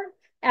offer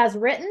as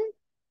written,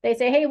 they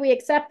say, hey, we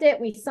accept it,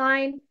 we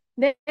sign.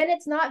 Then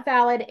it's not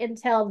valid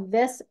until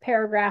this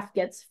paragraph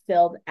gets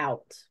filled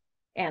out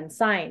and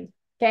signed.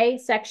 Okay,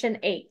 section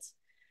 8.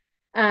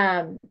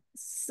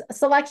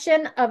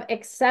 Selection of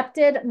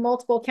accepted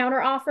multiple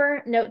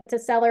counteroffer. Note to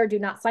seller, do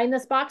not sign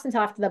this box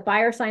until after the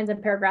buyer signs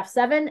in paragraph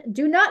 7.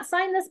 Do not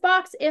sign this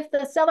box if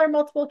the seller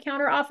multiple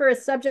counteroffer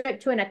is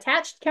subject to an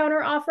attached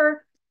counteroffer.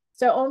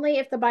 So only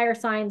if the buyer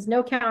signs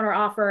no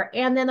counteroffer,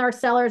 and then our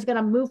seller is going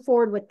to move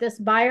forward with this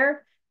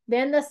buyer,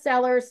 then the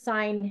sellers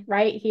sign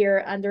right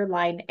here under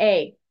line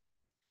A.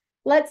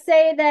 Let's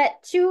say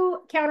that 2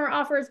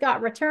 counteroffers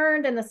got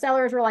returned and the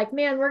sellers were like,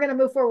 man, we're going to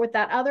move forward with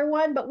that other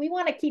one, but we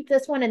want to keep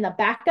this one in the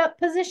backup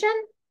position.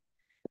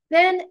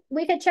 Then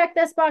we could check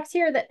this box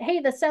here that,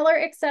 hey, the seller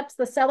accepts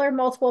the seller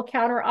multiple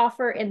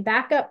counteroffer in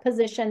backup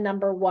position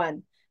number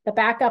 1. The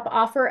backup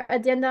offer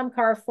addendum,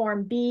 car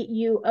form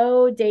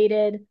BUO,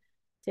 dated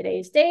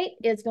today's date,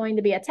 is going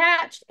to be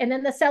attached. And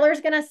then the seller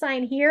is going to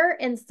sign here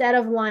instead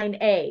of line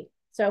A.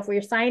 So if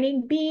we're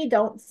signing B,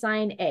 don't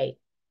sign A.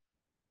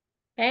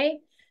 Okay.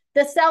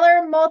 The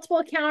seller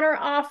multiple counter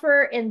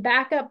offer in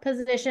backup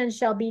position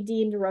shall be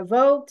deemed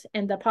revoked,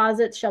 and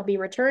deposits shall be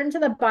returned to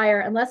the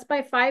buyer unless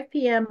by 5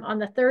 p.m. on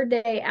the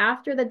 3rd day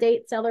after the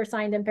date seller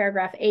signed in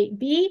paragraph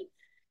 8B.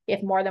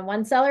 If more than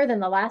one seller,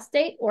 then the last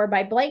date, or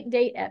by blank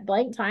date at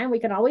blank time. We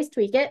can always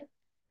tweak it.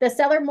 The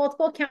seller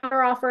multiple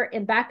counter offer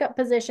in backup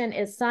position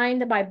is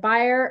signed by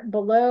buyer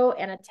below,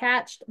 and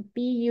attached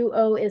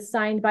BUO is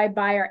signed by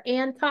buyer,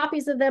 and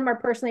copies of them are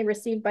personally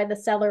received by the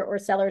seller or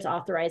seller's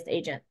authorized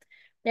agent.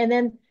 And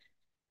then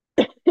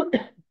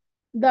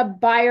the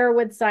buyer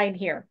would sign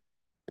here.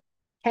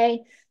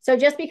 Okay. So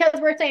just because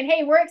we're saying,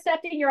 hey, we're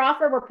accepting your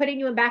offer, we're putting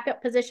you in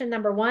backup position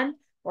number 1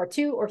 or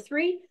 2 or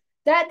 3,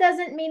 that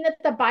doesn't mean that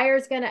the buyer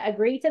is going to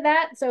agree to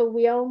that. So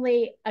we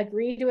only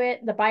agree to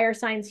it. The buyer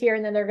signs here,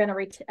 and then they're going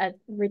to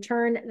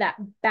return that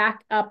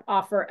backup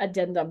offer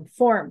addendum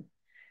form.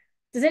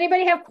 Does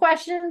anybody have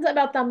questions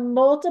about the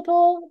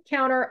multiple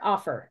counter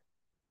offer?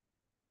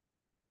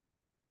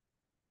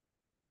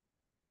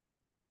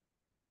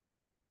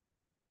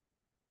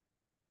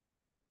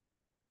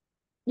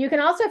 You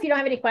can also, if you don't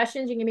have any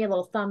questions, you can give me a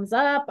little thumbs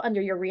up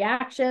under your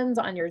reactions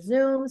on your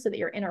Zoom so that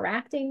you're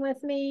interacting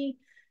with me.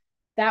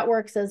 That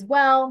works as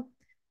well.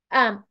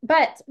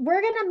 But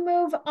we're going to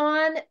move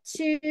on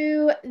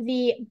to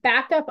the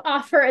backup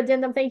offer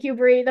addendum. Thank you,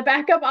 Bree. The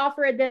backup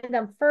offer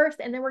addendum first,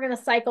 and then we're going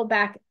to cycle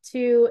back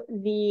to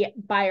the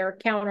buyer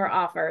counter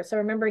offer. So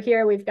remember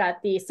here, we've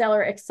got the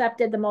seller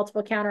accepted the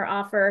multiple counter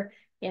offer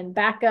in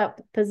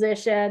backup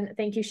position.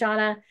 Thank you,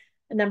 Shauna.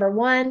 Number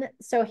one.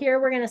 So here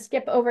we're going to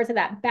skip over to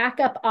that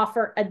backup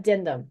offer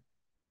addendum.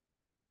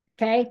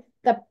 Okay.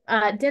 The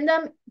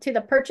addendum to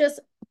the purchase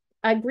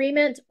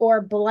agreement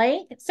or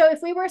blank. So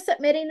if we were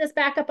submitting this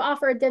backup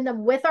offer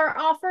addendum with our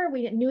offer,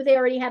 we knew they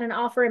already had an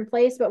offer in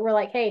place, but we're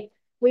like, hey,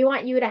 we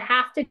want you to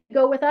have to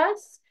go with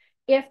us.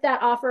 If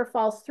that offer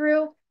falls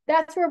through,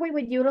 that's where we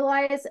would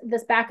utilize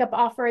this backup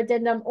offer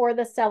addendum, or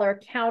the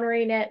seller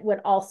countering it would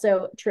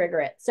also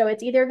trigger it. So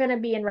it's either going to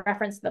be in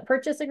reference to the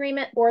purchase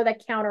agreement or the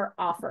counter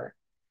offer.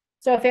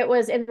 So if it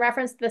was in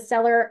reference to the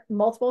seller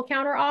multiple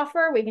counter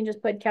offer, we can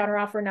just put counter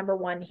offer number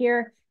one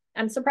here.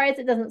 I'm surprised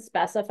it doesn't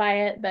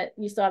specify it, but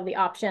you still have the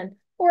option,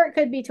 or it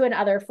could be to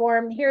another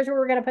form. Here's where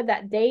we're going to put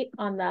that date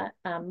on the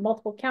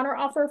multiple counter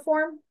offer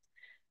form.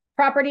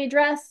 Property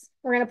address,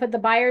 we're going to put the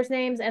buyer's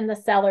names and the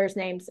seller's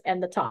names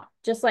and the top,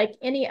 just like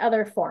any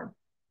other form.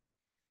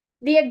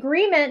 The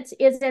agreement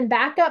is in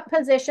backup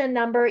position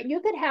number. You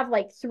could have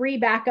like 3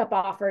 backup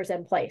offers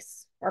in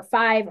place, or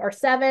 5 or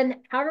 7,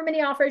 however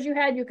many offers you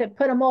had, you could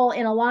put them all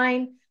in a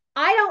line.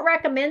 I don't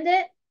recommend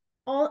it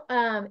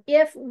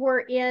if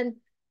we're in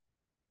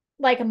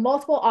like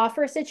multiple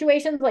offer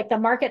situations, like the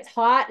market's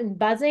hot and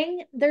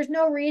buzzing. There's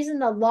no reason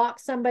to lock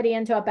somebody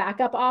into a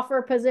backup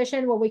offer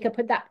position when we could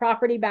put that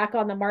property back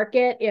on the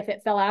market if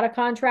it fell out of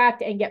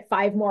contract and get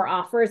 5 more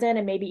offers in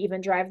and maybe even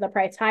drive the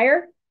price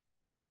higher.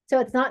 So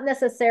it's not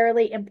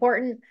necessarily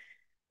important.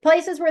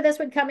 Places where this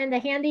would come into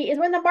handy is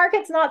when the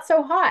market's not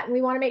so hot and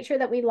we want to make sure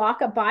that we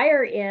lock a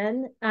buyer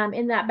in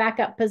that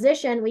backup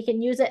position. We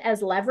can use it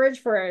as leverage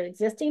for an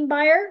existing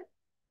buyer,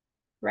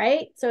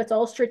 right? So it's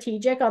all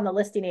strategic on the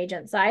listing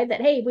agent side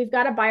that, hey, we've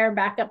got a buyer in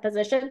backup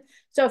position.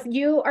 So if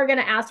you are going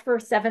to ask for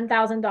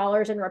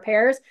 $7,000 in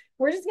repairs,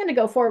 we're just going to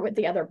go forward with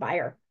the other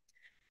buyer,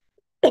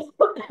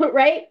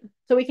 right?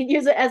 So we can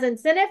use it as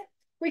incentive.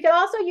 We could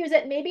also use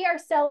it, maybe our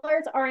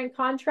sellers are in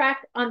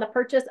contract on the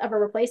purchase of a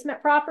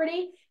replacement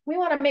property. We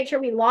want to make sure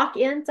we lock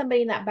in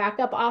somebody in that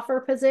backup offer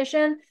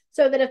position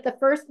so that if the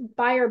first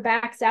buyer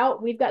backs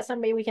out, we've got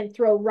somebody we can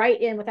throw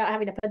right in without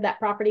having to put that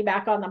property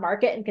back on the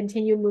market and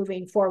continue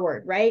moving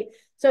forward, right?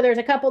 So there's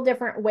a couple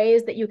different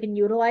ways that you can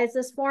utilize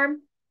this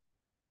form.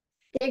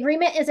 The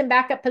agreement is in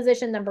backup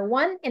position number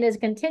one and is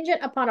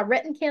contingent upon a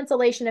written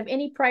cancellation of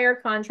any prior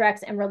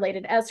contracts and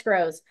related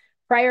escrows,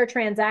 prior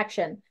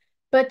transaction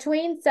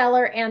between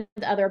seller and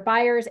other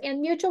buyers,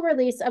 and mutual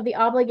release of the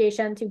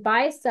obligation to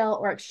buy, sell,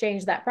 or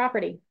exchange that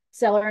property.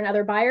 Seller and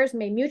other buyers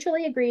may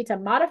mutually agree to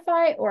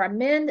modify or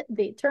amend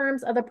the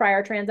terms of the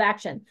prior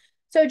transaction.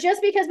 So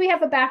just because we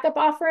have a backup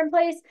offer in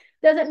place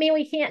doesn't mean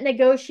we can't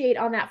negotiate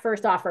on that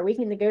first offer. We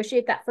can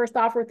negotiate that first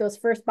offer with those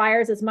first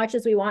buyers as much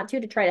as we want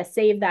to try to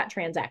save that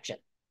transaction.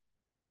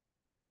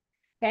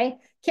 Okay.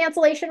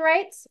 Cancellation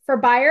rights for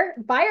buyer.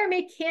 Buyer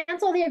may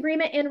cancel the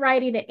agreement in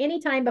writing at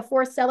any time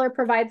before seller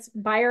provides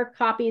buyer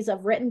copies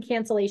of written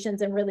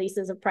cancellations and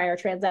releases of prior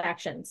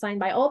transactions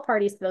signed by all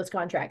parties to those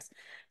contracts.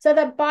 So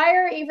the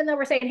buyer, even though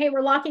we're saying, hey,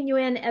 we're locking you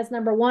in as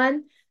number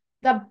one,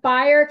 the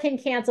buyer can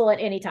cancel at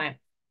any time.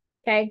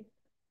 Okay.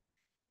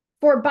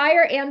 For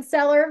buyer and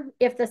seller,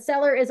 if the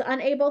seller is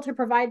unable to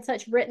provide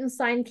such written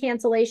signed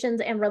cancellations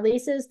and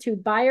releases to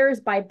buyers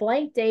by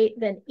blank date,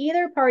 then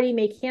either party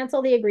may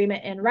cancel the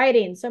agreement in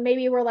writing. So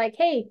maybe we're like,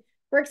 hey,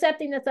 we're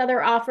accepting this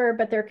other offer,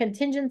 but their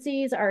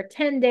contingencies are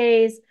 10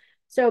 days.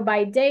 So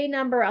by day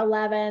number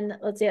 11,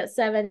 let's see, it's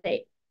 7,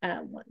 8,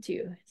 1,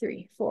 2,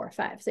 3, 4,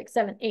 5, 6,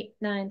 7, 8,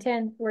 9,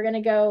 10. We're going to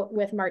go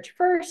with March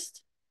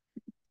 1st.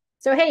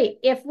 So, hey,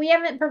 if we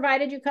haven't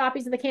provided you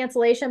copies of the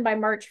cancellation by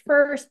March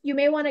 1st, you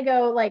may want to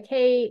go like,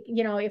 hey,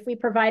 you know, if we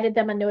provided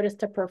them a notice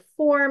to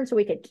perform so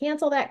we could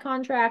cancel that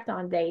contract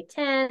on day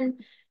 10,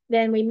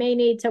 then we may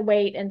need to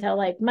wait until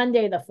like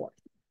Monday the 4th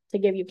to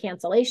give you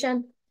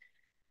cancellation,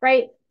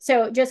 right?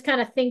 So just kind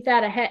of think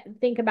that ahead,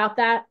 think about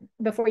that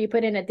before you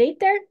put in a date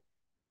there.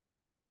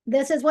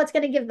 This is what's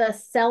going to give the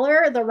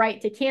seller the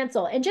right to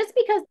cancel. And just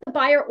because the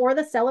buyer or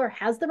the seller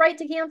has the right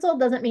to cancel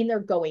doesn't mean they're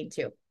going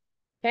to,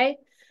 okay?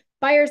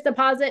 Buyer's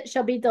deposit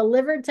shall be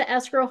delivered to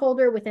escrow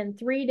holder within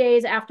 3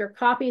 days after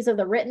copies of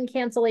the written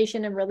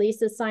cancellation and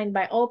releases signed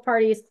by all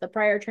parties to the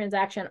prior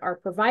transaction are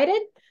provided.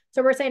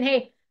 So we're saying,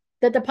 hey,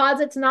 the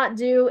deposit's not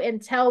due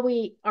until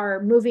we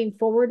are moving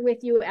forward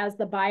with you as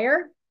the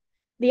buyer.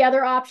 The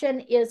other option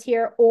is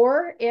here,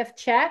 or if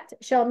checked,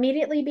 shall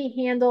immediately be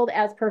handled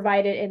as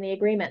provided in the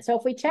agreement. So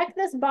if we check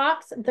this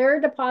box, their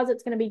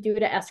deposit's going to be due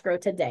to escrow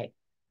today.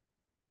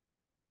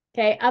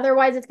 Okay,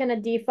 otherwise it's going to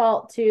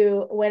default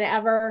to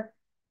whenever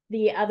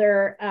the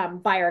other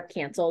buyer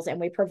cancels and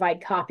we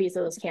provide copies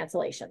of those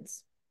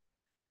cancellations.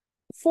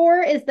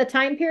 4 is the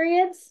time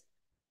periods.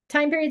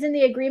 Time periods in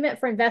the agreement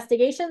for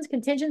investigations,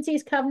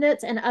 contingencies,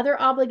 covenants, and other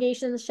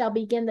obligations shall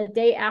begin the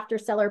day after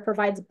seller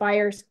provides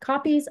buyers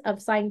copies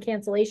of signed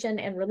cancellation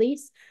and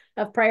release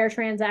of prior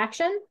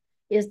transaction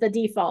is the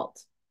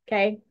default,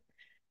 okay?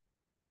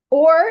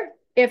 Or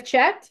if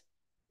checked,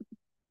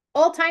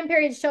 all time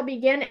periods shall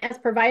begin as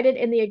provided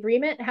in the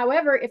agreement.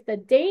 However, if the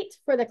date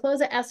for the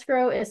close of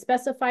escrow is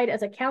specified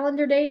as a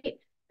calendar date,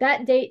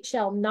 that date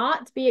shall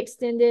not be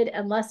extended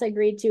unless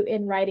agreed to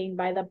in writing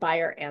by the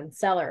buyer and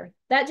seller.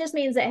 That just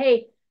means that,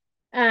 hey,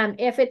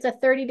 if it's a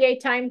 30-day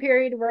time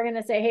period, we're going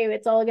to say, hey,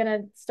 it's all going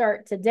to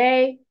start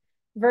today,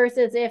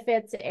 versus if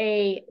it's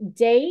a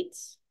date.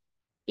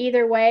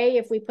 Either way,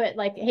 if we put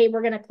like, hey,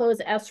 we're going to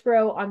close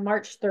escrow on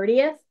March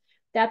 30th,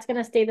 that's going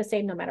to stay the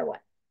same no matter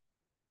what.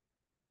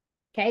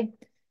 Okay.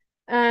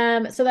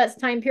 So that's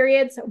time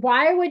periods.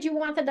 Why would you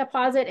want the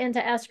deposit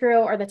into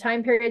escrow or the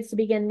time periods to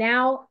begin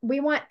now?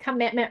 We want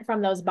commitment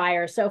from those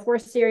buyers. So if we're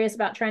serious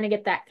about trying to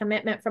get that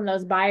commitment from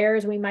those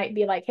buyers, we might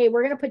be like, hey,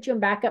 we're going to put you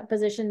in backup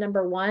position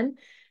number 1,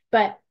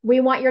 but we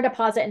want your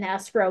deposit in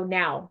escrow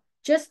now.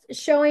 Just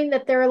showing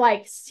that they're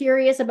like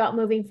serious about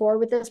moving forward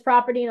with this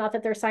property, not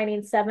that they're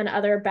signing 7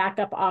 other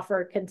backup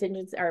offer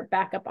contingents or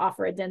backup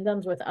offer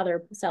addendums with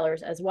other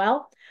sellers as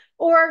well.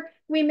 Or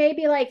we may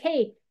be like,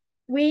 hey,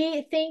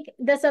 we think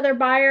this other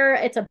buyer,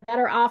 it's a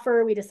better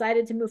offer. We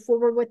decided to move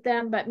forward with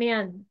them, but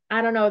man,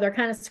 I don't know. They're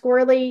kind of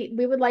squirrely.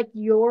 We would like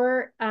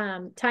your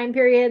time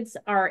periods,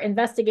 our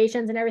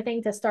investigations and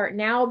everything to start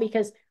now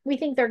because we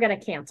think they're going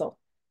to cancel,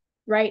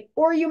 right?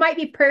 Or you might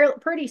be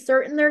pretty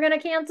certain they're going to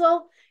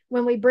cancel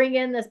when we bring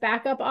in this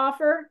backup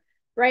offer,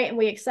 right? And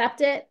we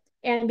accept it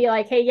and be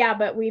like, hey, yeah,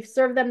 but we've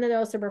served them the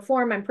notice to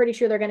perform. I'm pretty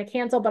sure they're going to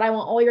cancel, but I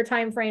want all your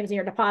time frames and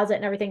your deposit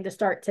and everything to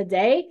start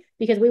today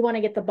because we want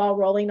to get the ball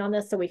rolling on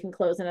this so we can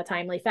close in a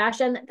timely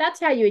fashion. That's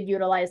how you would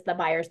utilize the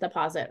buyer's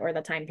deposit or the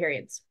time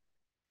periods.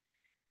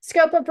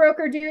 Scope of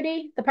broker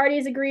duty. The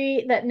parties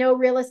agree that no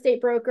real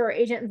estate broker or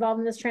agent involved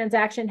in this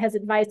transaction has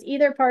advised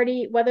either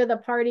party whether the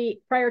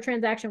party prior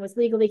transaction was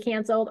legally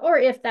canceled or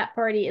if that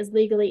party is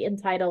legally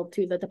entitled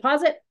to the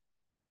deposit.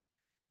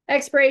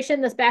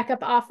 Expiration, this backup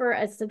offer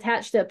is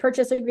attached to a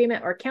purchase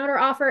agreement or counter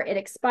offer. It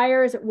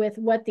expires with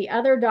what the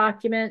other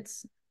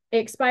documents, it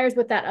expires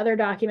with that other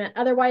document.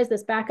 Otherwise,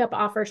 this backup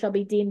offer shall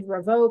be deemed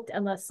revoked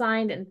unless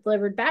signed and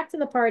delivered back to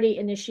the party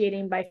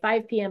initiating by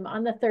 5 p.m.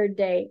 on the 3rd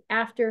day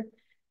after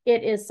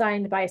it is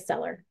signed by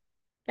seller.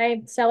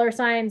 Okay, seller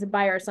signs,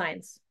 buyer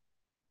signs.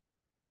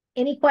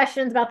 Any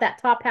questions about that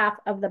top half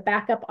of the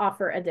backup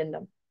offer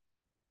addendum?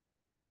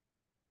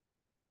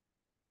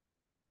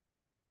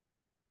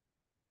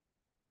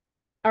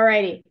 All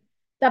righty.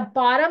 The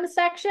bottom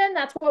section,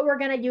 that's what we're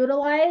going to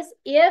utilize.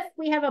 If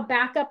we have a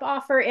backup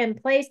offer in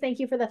place, thank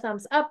you for the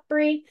thumbs up,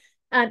 Bree.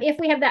 If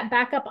we have that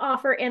backup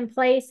offer in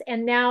place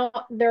and now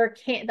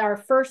our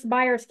first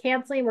buyer's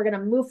canceling, we're going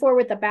to move forward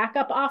with the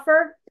backup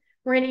offer.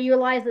 We're going to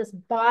utilize this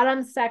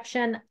bottom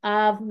section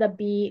of the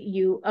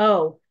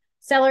BUO.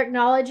 Seller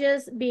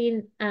acknowledges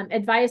being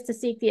advised to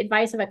seek the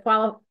advice of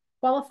a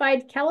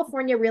qualified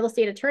California real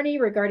estate attorney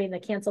regarding the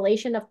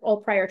cancellation of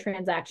all prior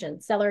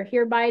transactions. Seller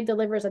hereby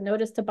delivers a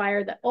notice to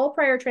buyer that all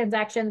prior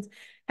transactions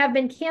have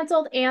been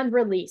canceled and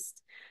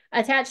released.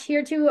 Attached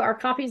hereto are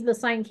copies of the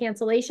signed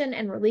cancellation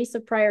and release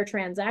of prior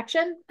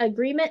transaction.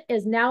 Agreement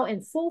is now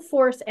in full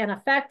force and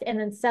effect, and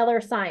then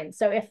seller signs.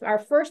 So if our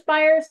first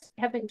buyers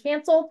have been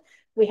canceled,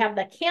 we have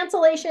the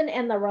cancellation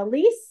and the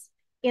release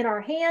in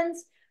our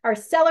hands. Our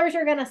sellers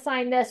are going to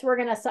sign this. We're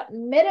going to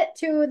submit it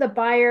to the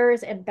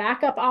buyers in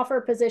backup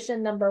offer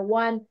position number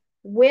 1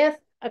 with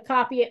a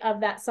copy of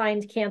that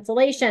signed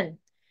cancellation.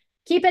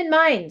 Keep in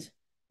mind,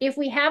 if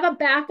we have a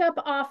backup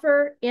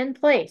offer in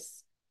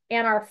place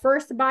and our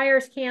first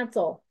buyers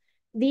cancel,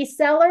 the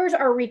sellers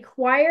are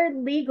required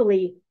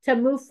legally to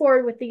move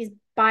forward with these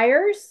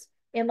buyers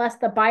unless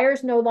the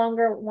buyers no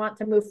longer want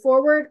to move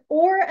forward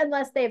or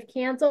unless they've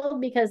canceled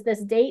because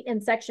this date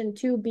in section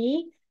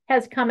 2B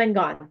has come and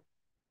gone.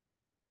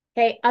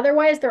 Okay,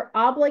 otherwise they're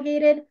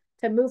obligated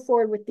to move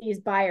forward with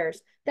these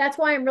buyers. That's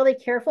why I'm really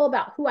careful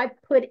about who I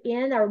put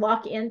in or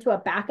lock into a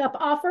backup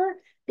offer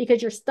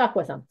because you're stuck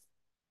with them.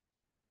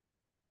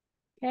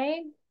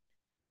 Okay.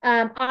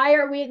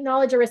 We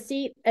acknowledge a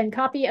receipt and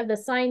copy of the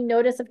signed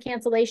notice of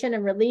cancellation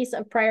and release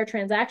of prior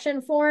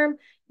transaction form.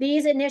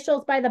 These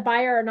initials by the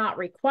buyer are not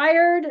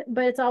required,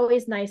 but it's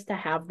always nice to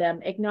have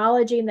them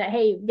acknowledging that,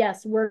 hey,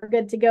 yes, we're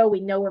good to go. We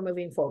know we're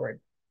moving forward.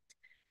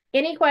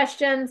 Any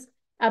questions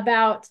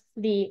about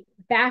the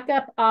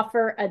backup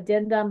offer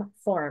addendum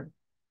form?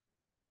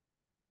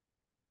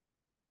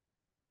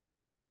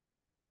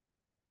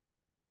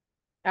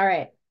 All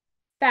right,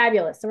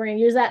 fabulous. So we're going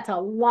to use that to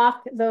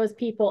lock those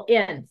people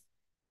in.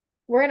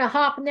 We're going to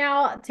hop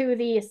now to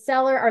the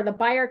seller or the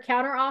buyer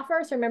counter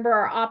offer. So remember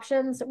our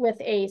options with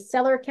a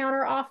seller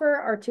counter offer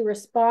are to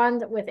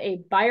respond with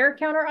a buyer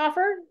counter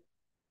offer.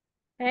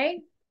 Okay.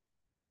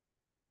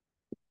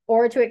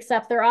 or to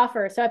accept their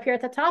offer. So up here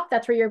at the top,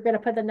 that's where you're going to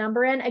put the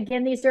number in.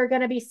 Again, these are going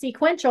to be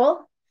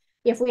sequential.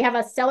 If we have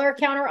a seller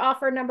counter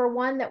offer number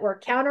 1 that we're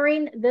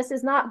countering, this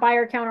is not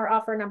buyer counter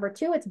offer number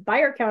 2. It's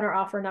buyer counter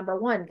offer number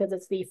 1 because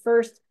it's the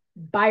first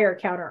buyer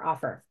counter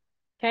offer.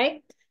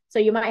 Okay. So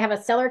you might have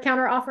a seller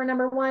counter offer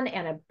number 1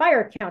 and a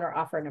buyer counter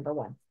offer number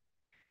 1.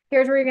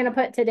 Here's where you're going to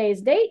put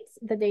today's date,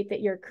 the date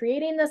that you're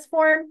creating this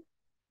form.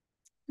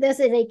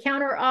 This is a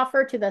counter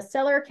offer to the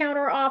seller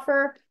counter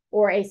offer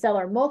or a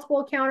seller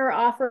multiple counter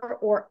offer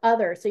or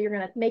other. So you're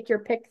going to make your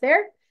pick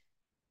there.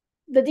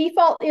 The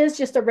default is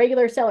just a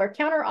regular seller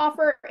counter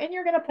offer, and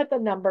you're going to put the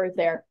number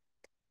there.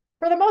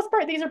 For the most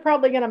part, these are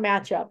probably going to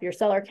match up, your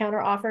seller counter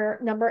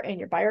offer number and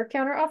your buyer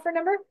counter offer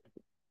number.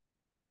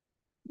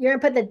 You're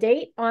going to put the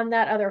date on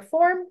that other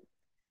form.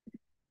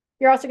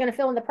 You're also going to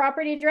fill in the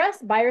property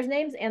address, buyer's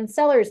names, and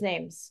seller's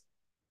names.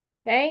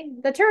 Okay,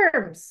 the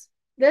terms.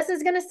 This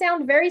is going to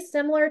sound very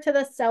similar to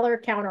the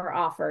seller counter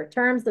offer.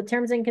 The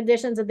terms and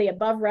conditions of the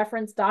above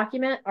referenced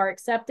document are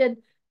accepted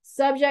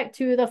subject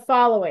to the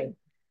following.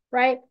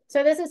 Right?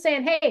 So this is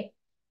saying, hey,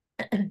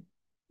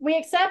 we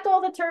accept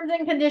all the terms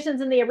and conditions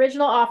in the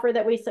original offer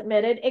that we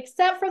submitted,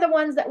 except for the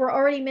ones that were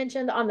already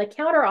mentioned on the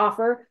counter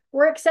offer.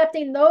 We're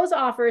accepting those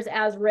offers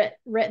as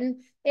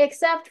written,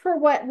 except for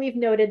what we've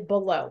noted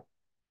below.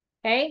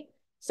 Okay?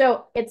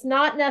 So it's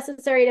not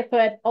necessary to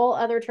put all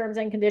other terms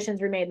and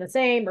conditions remain the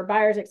same or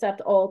buyers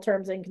accept all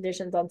terms and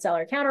conditions on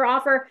seller counter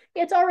offer.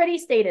 It's already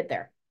stated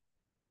there.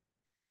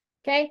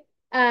 Okay?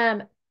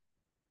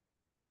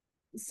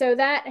 So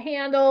that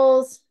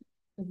handles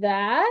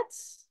that.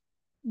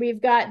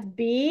 We've got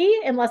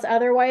B, unless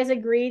otherwise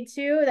agreed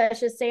to. That's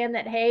just saying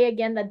that, hey,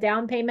 again, the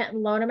down payment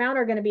and loan amount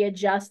are going to be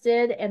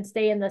adjusted and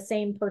stay in the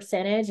same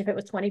percentage. If it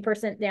was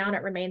 20% down,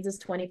 it remains as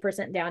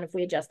 20% down if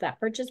we adjust that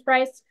purchase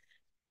price.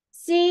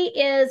 C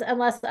is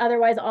unless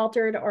otherwise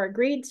altered or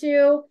agreed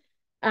to.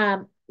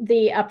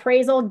 The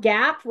appraisal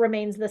gap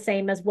remains the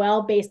same as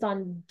well based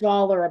on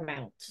dollar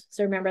amount.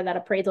 So remember that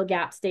appraisal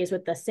gap stays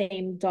with the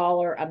same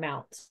dollar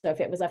amount. So if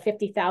it was a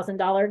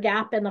 $50,000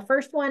 gap in the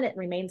first one, it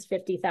remains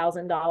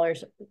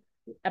 $50,000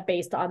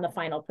 based on the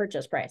final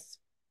purchase price.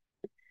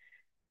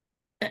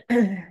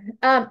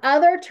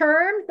 Other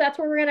terms, that's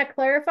where we're going to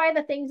clarify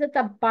the things that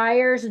the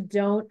buyers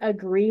don't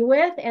agree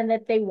with and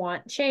that they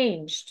want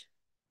changed.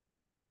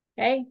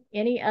 Okay,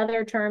 any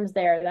other terms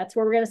there? That's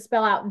where we're going to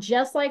spell out,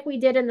 just like we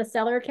did in the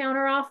seller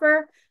counter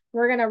offer.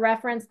 We're going to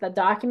reference the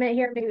document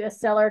here, maybe the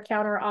seller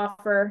counter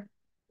offer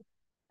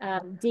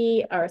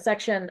D or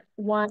section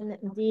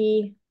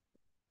 1D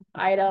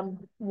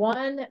item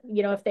 1.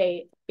 You know, if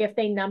they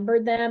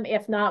numbered them,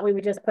 if not, we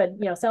would just put,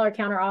 you know, seller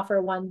counter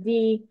offer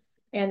 1D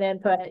and then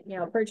put, you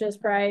know, purchase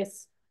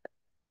price.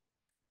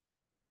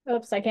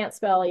 Oops, I can't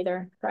spell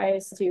either.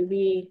 Price to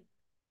be,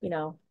 you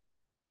know,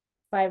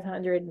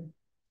 500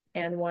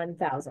 and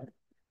 1,000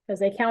 because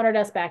they counted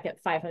us back at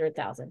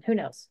 500,000. Who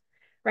knows,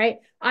 right?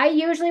 I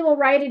usually will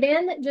write it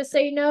in, just so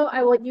you know.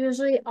 I will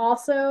usually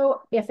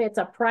also, if it's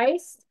a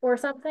price or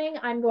something,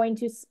 I'm going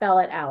to spell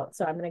it out.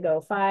 So I'm going to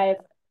go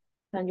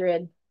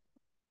 500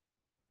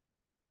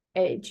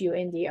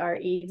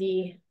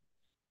 HUNDRED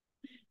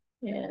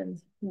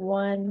and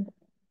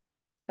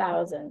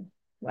 1,000.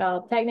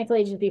 Well,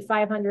 technically it should be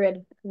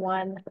 500,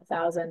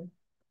 $1,000.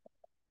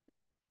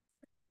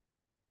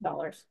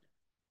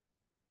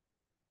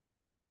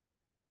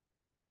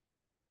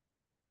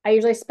 I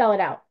usually spell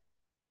it out.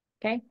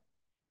 Okay.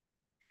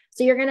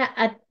 So you're going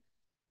to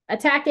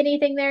attack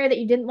anything there that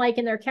you didn't like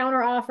in their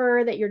counter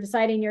offer that you're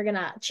deciding you're going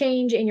to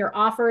change in your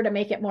offer to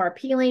make it more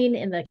appealing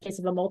in the case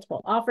of a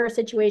multiple offer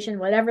situation,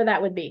 whatever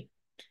that would be.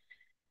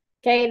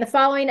 Okay. The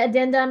following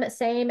addendum,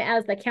 same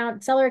as the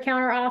seller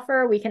counter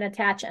offer, we can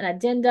attach an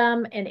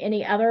addendum in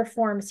any other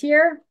forms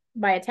here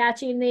by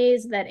attaching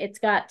these that it's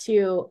got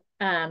to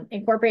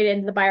incorporate it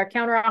into the buyer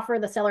counter offer.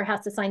 The seller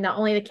has to sign not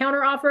only the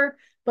counter offer,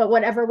 but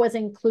whatever was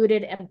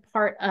included in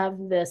part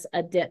of this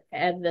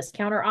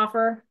counter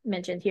offer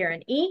mentioned here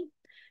in E.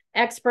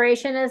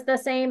 Expiration is the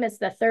same. It's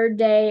the 3rd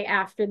day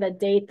after the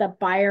date the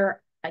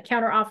buyer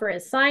counter offer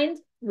is signed.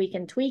 We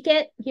can tweak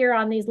it here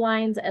on these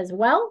lines as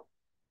well.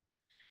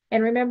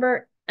 And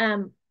remember,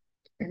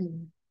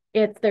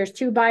 if there's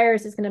 2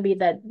 buyers, it's going to be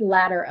the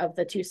latter of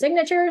the 2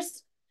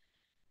 signatures.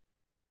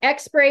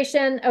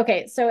 Expiration.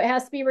 Okay, so it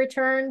has to be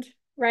returned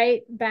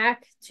right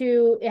back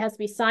to, it has to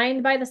be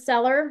signed by the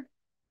seller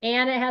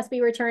and it has to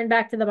be returned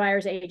back to the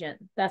buyer's agent.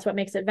 That's what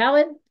makes it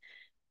valid.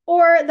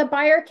 Or the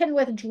buyer can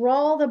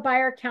withdraw the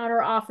buyer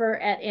counter offer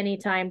at any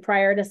time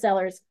prior to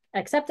seller's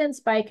acceptance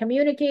by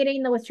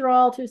communicating the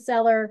withdrawal to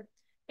seller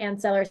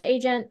and seller's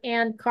agent,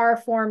 and CAR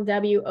form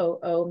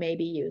WOO may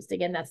be used.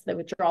 Again, that's the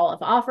withdrawal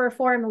of offer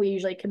form. We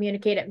usually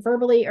communicate it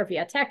verbally or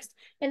via text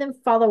and then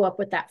follow up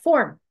with that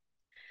form.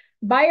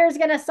 Buyer's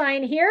going to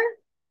sign here.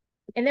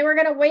 And then we're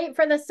going to wait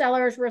for the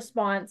seller's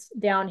response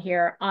down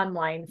here on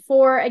line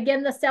 4.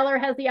 Again, the seller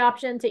has the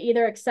option to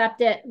either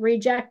accept it,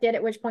 reject it,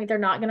 at which point they're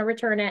not going to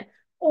return it,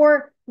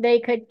 or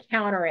they could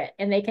counter it.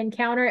 And they can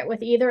counter it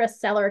with either a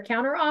seller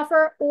counter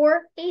offer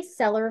or a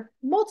seller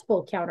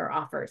multiple counter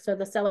offer. So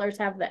the sellers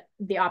have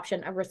the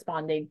option of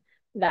responding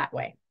that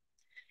way.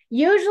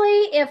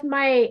 Usually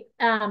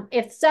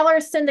if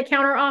sellers send a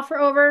counter offer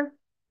over,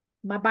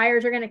 my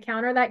buyers are going to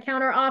counter that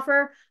counter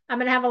offer. I'm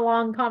going to have a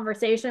long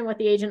conversation with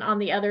the agent on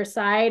the other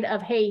side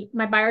of, hey,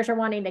 my buyers are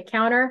wanting to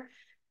counter.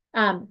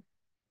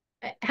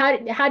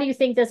 How do you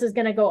think this is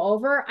going to go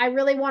over? I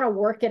really want to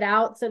work it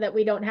out so that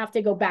we don't have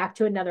to go back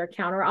to another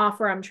counter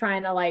offer. I'm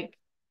trying to like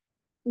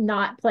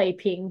not play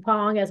ping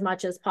pong as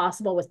much as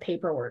possible with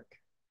paperwork,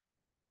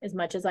 as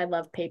much as I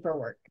love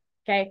paperwork.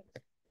 Okay.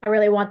 I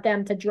really want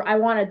them to I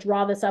want to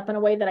draw this up in a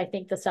way that I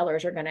think the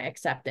sellers are going to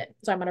accept it.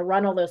 So I'm going to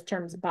run all those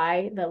terms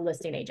by the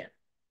listing agent.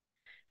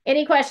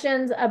 Any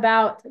questions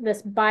about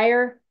this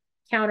buyer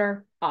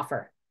counter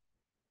offer?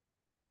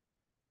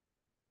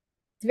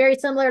 It's very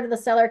similar to the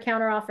seller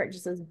counter offer. It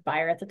just says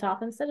buyer at the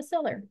top instead of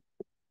seller.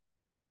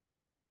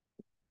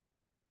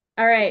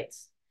 All right.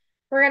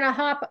 We're going to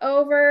hop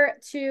over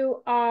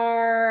to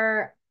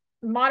our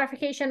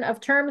modification of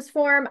terms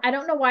form. I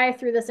don't know why I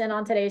threw this in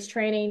on today's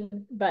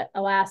training, but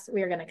alas,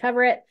 we are going to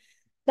cover it.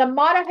 The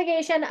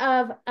modification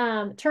of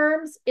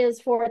terms is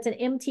for, it's an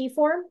MT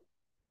form.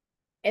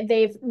 And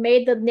they've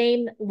made the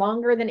name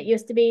longer than it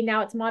used to be.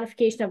 Now it's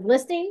modification of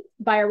listing,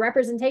 buyer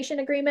representation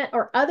agreement,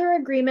 or other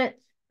agreement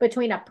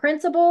between a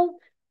principal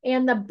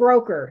and the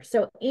broker.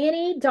 So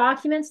any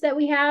documents that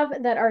we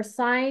have that are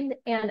signed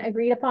and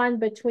agreed upon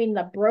between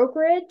the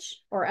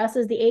brokerage or us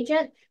as the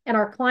agent and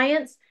our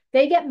clients,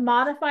 they get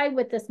modified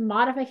with this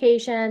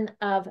modification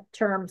of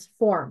terms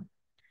form.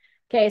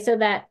 Okay, so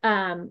that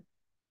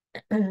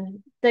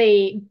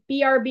the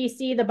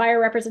BRBC, the buyer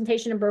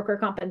representation and broker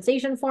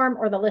compensation form,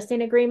 or the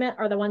listing agreement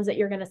are the ones that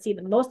you're going to see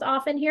the most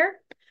often here,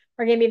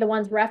 are going to be the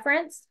ones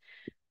referenced.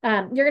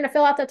 You're going to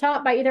fill out the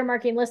top by either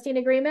marking listing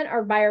agreement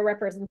or buyer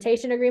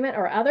representation agreement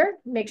or other.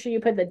 Make sure you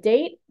put the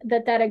date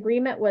that that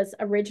agreement was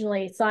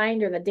originally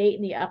signed or the date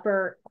in the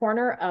upper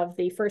corner of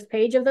the first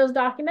page of those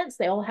documents.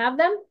 They all have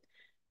them.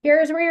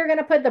 Here's where you're going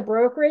to put the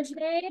brokerage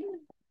name,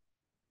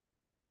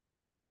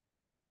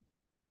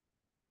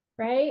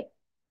 right?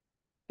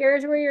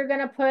 Here's where you're going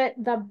to put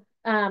the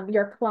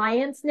your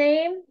client's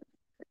name,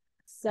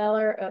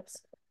 seller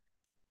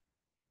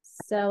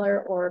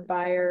or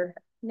buyer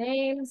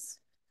names.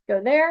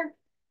 Go there.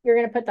 You're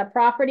going to put the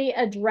property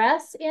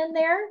address in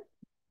there,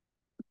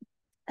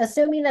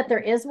 assuming that there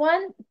is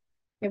one.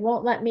 It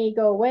won't let me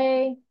go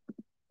away.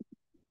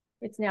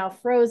 It's now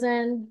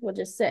frozen. We'll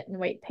just sit and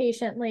wait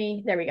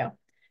patiently. There we go.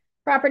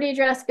 Property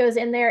address goes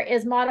in there,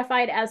 is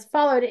modified as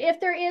followed. If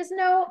there is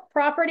no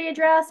property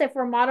address, if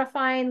we're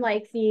modifying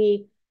like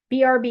the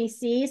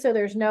BRBC, so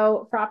there's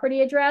no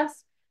property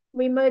address,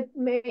 we may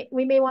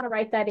want to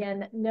write that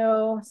in,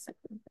 no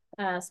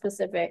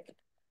specific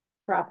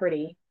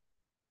property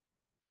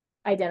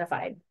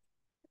identified,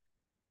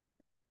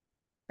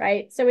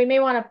 right? So we may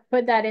want to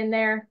put that in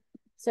there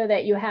so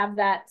that you have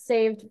that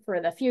saved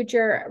for the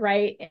future,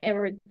 right?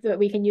 And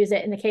we can use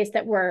it in the case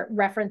that we're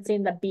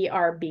referencing the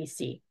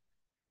BRBC.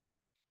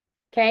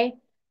 Okay.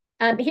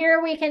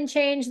 Here we can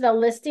change the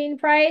listing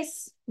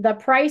price, the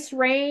price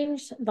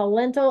range, the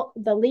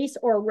lease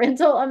or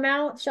rental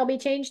amount shall be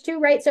changed to,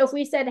 right? So if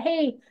we said,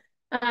 hey,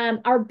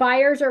 our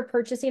buyers are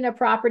purchasing a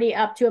property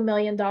up to $1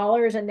 million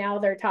and now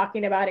they're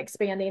talking about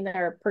expanding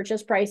their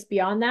purchase price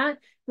beyond that,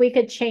 we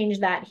could change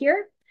that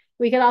here.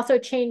 We could also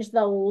change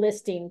the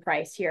listing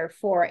price here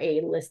for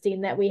a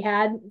listing that we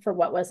had for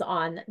what was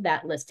on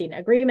that listing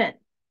agreement.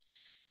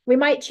 We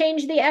might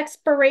change the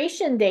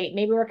expiration date.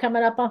 Maybe we're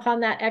coming up on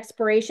that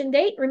expiration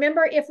date.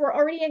 Remember, if we're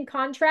already in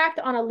contract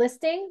on a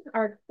listing,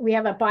 or we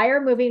have a buyer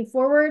moving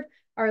forward,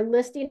 our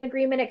listing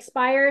agreement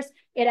expires,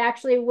 it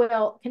actually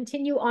will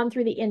continue on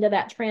through the end of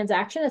that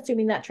transaction,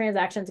 assuming that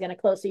transaction is going to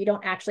close. So you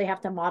don't actually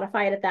have to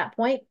modify it at that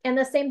point. And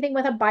the same thing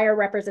with a buyer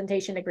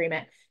representation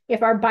agreement.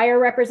 If our buyer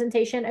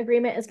representation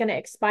agreement is going to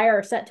expire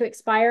or set to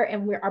expire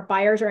and our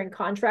buyers are in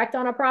contract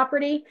on a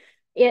property,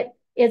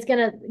 it's going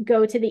to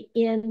go to the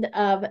end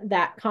of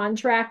that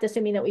contract,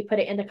 assuming that we put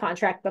it into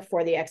contract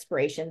before the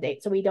expiration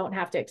date. So we don't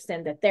have to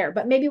extend it there.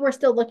 But maybe we're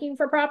still looking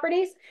for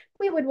properties.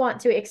 We would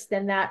want to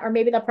extend that. Or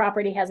maybe the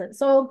property hasn't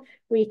sold.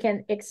 We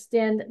can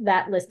extend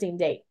that listing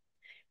date.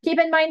 Keep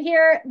in mind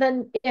here,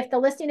 then if the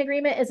listing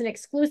agreement is an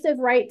exclusive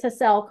right to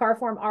sell car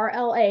form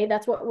RLA,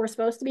 that's what we're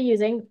supposed to be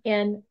using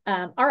in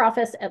our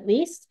office at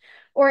least,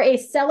 or a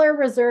seller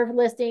reserve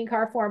listing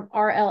car form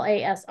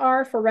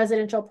RLASR for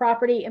residential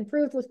property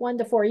improved with 1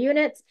 to 4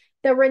 units,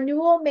 the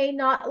renewal may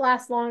not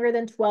last longer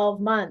than 12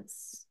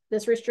 months.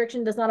 This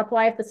restriction does not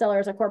apply if the seller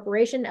is a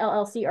corporation,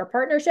 LLC, or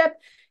partnership.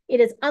 It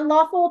is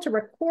unlawful to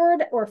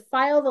record or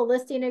file the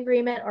listing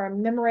agreement or a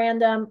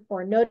memorandum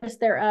or notice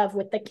thereof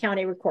with the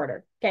county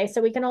recorder. Okay,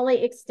 so we can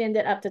only extend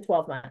it up to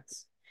 12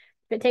 months.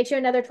 If it takes you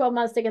another 12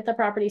 months to get the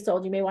property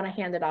sold, you may want to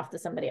hand it off to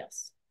somebody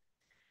else.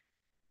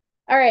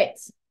 All right.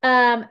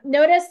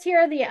 Notice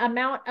here the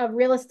amount of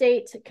real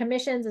estate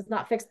commissions is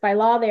not fixed by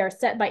law. They are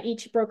set by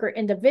each broker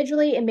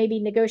individually and may be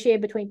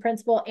negotiated between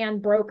principal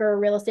and broker.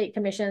 Real estate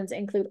commissions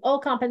include all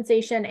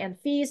compensation and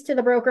fees to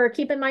the broker.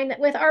 Keep in mind that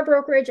with our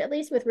brokerage, at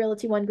least with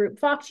Realty One Group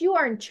Fox, you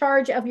are in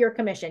charge of your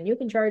commission. You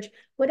can charge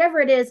whatever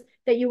it is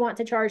that you want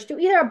to charge to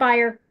either a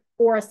buyer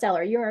or a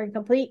seller. You are in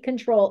complete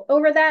control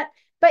over that.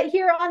 But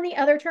here on the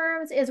other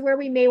terms is where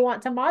we may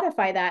want to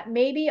modify that.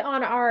 Maybe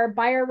on our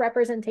buyer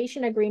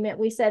representation agreement,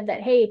 we said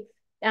that, hey,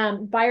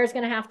 buyer's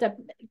going to have to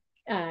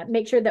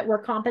make sure that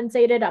we're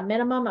compensated a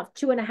minimum of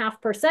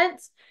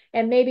 2.5%.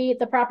 And maybe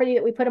the property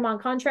that we put them on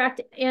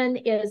contract in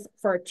is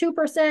for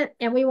 2%,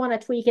 and we want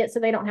to tweak it so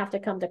they don't have to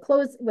come to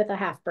close with a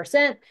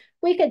 0.5%.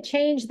 We could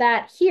change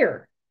that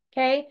here.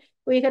 Okay.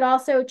 We could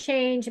also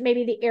change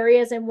maybe the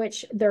areas in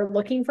which they're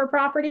looking for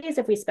properties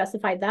if we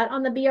specified that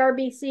on the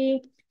BRBC.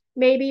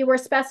 Maybe we're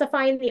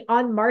specifying the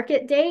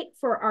on-market date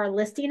for our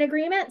listing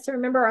agreement. So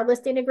remember our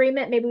listing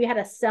agreement, maybe we had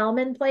a SELM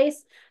in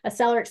place, a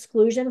seller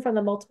exclusion from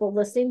the multiple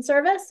listing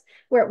service,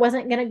 where it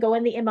wasn't going to go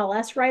in the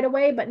MLS right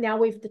away, but now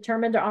we've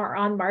determined our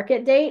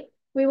on-market date.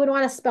 We would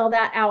want to spell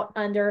that out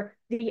under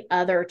the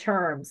other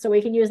terms. So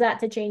we can use that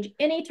to change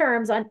any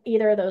terms on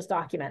either of those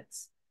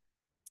documents.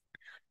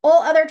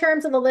 All other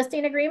terms of the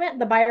listing agreement,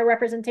 the buyer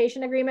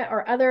representation agreement,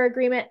 or other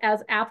agreement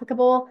as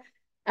applicable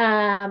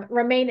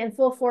remain in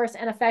full force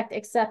and effect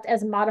except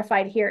as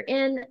modified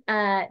herein.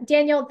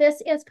 Daniel,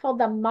 this is called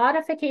the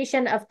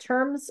modification of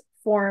terms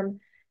form.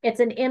 It's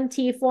an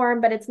MT form,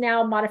 but it's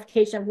now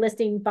modification of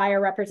listing, buyer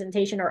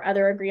representation, or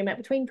other agreement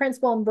between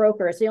principal and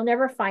broker. So you'll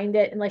never find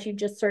it unless you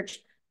just search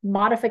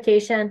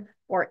modification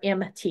or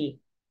MT.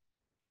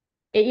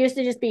 It used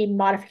to just be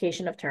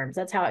modification of terms.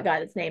 That's how it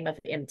got its name of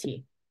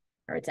MT,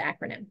 or its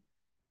acronym.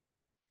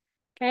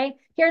 Okay,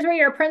 here's where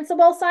your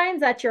principal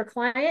signs. That's your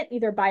client,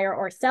 either buyer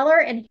or seller.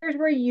 And here's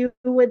where you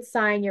would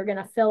sign. You're going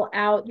to fill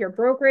out your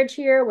brokerage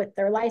here with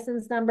their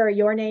license number,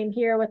 your name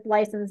here with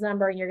license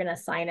number, and you're going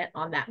to sign it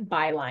on that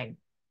byline.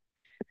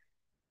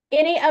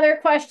 Any other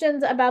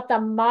questions about the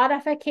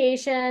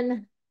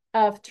modification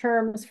of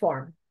terms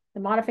form? The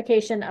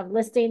modification of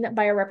listing,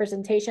 buyer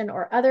representation,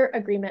 or other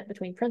agreement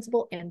between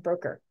principal and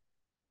broker.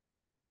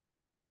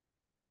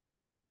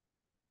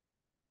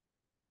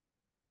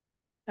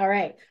 All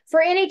right.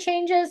 For any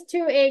changes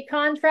to a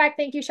contract,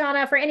 thank you,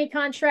 Shauna. For any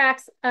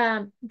contracts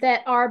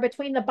that are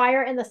between the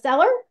buyer and the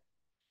seller,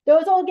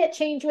 those all get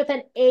changed with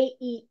an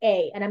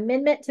AEA, an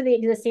amendment to the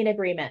existing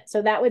agreement.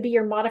 So that would be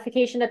your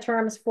modification of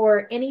terms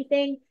for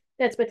anything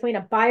that's between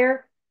a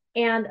buyer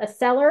and a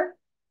seller,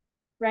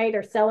 right?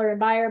 Or seller and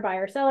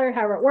buyer, seller,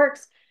 however it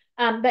works.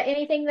 But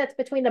anything that's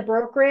between the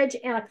brokerage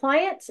and a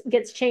client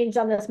gets changed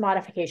on this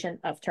modification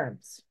of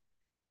terms.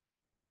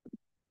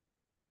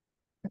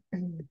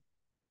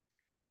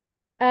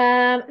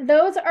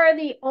 Those are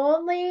the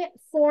only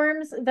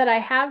forms that I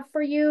have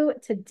for you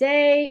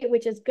today,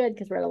 which is good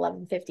because we're at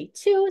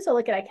 11:52. So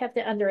look at, I kept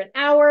it under an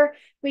hour.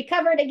 We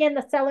covered again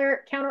the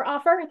seller counter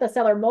offer, the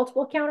seller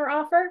multiple counter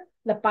offer,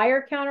 the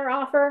buyer counter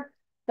offer,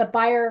 the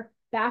buyer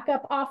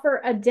backup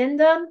offer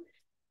addendum,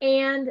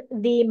 and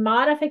the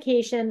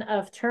modification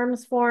of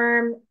terms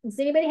form. Does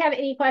anybody have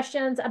any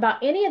questions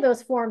about any of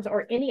those forms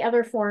or any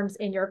other forms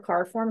in your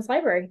CAR forms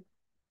library?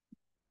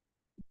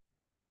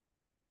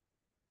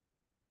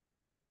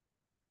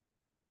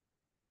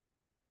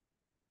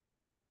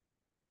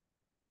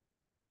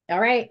 All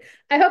right.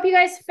 I hope you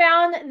guys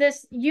found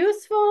this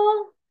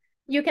useful.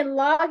 You can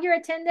log your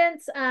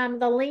attendance.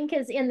 The link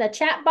is in the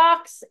chat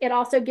box. It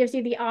also gives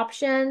you the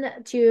option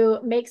to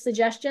make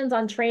suggestions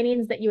on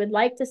trainings that you would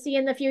like to see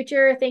in the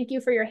future. Thank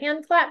you for your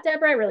hand clap,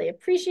 Deborah. I really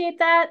appreciate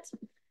that.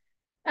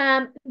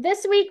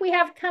 This week we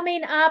have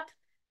coming up,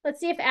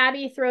 let's see if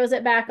Abby throws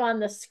it back on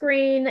the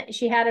screen.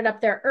 She had it up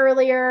there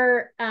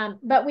earlier,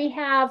 but we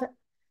have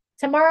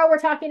tomorrow we're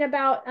talking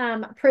about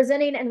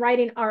presenting and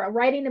writing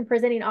and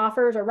presenting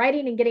offers, or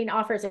writing and getting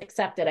offers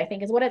accepted, I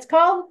think is what it's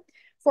called,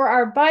 for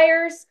our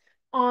buyers.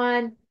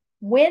 On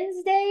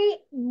Wednesday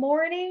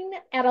morning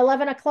at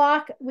 11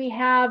 o'clock, we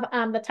have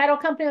the title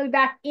company will be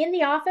back in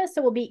the office.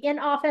 So we'll be in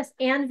office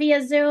and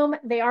via Zoom.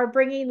 They are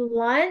bringing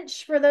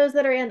lunch for those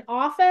that are in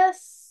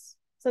office.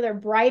 So they're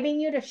bribing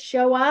you to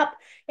show up.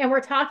 And we're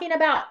talking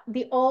about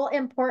the all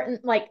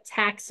important like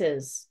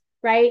taxes,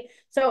 right?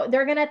 So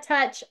they're going to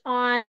touch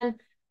on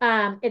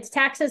it's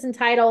taxes and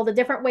title, the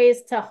different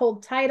ways to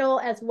hold title,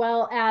 as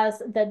well as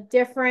the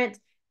different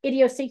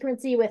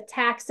idiosyncrasy with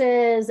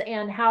taxes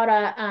and how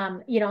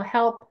to,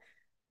 help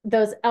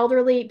those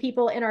elderly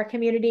people in our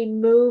community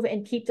move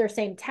and keep their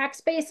same tax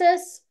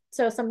basis.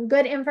 So some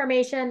good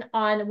information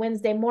on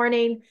Wednesday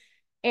morning.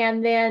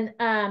 And then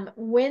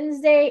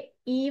Wednesday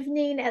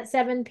evening at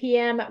 7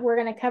 p.m., we're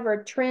going to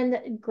cover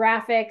trend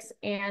graphics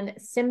and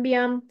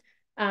Symbium.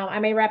 I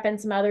may wrap in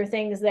some other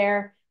things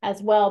there as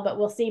well, but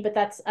we'll see. But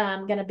that's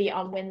going to be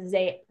on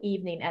Wednesday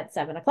evening at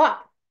 7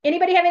 o'clock.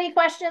 Anybody have any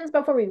questions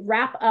before we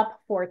wrap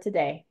up for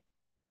today?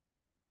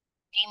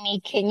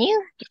 Amy, can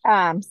you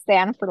stay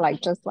on for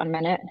like just 1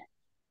 minute?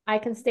 I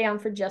can stay on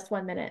for just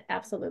 1 minute.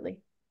 Absolutely.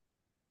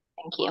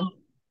 Thank you.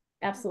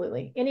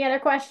 Absolutely. Any other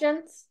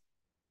questions?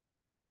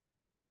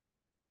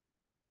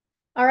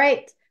 All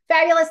right.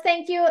 Fabulous.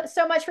 Thank you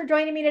so much for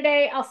joining me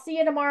today. I'll see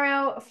you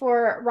tomorrow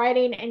for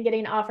writing and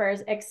getting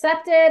offers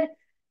accepted.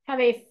 Have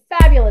a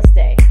fabulous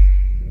day.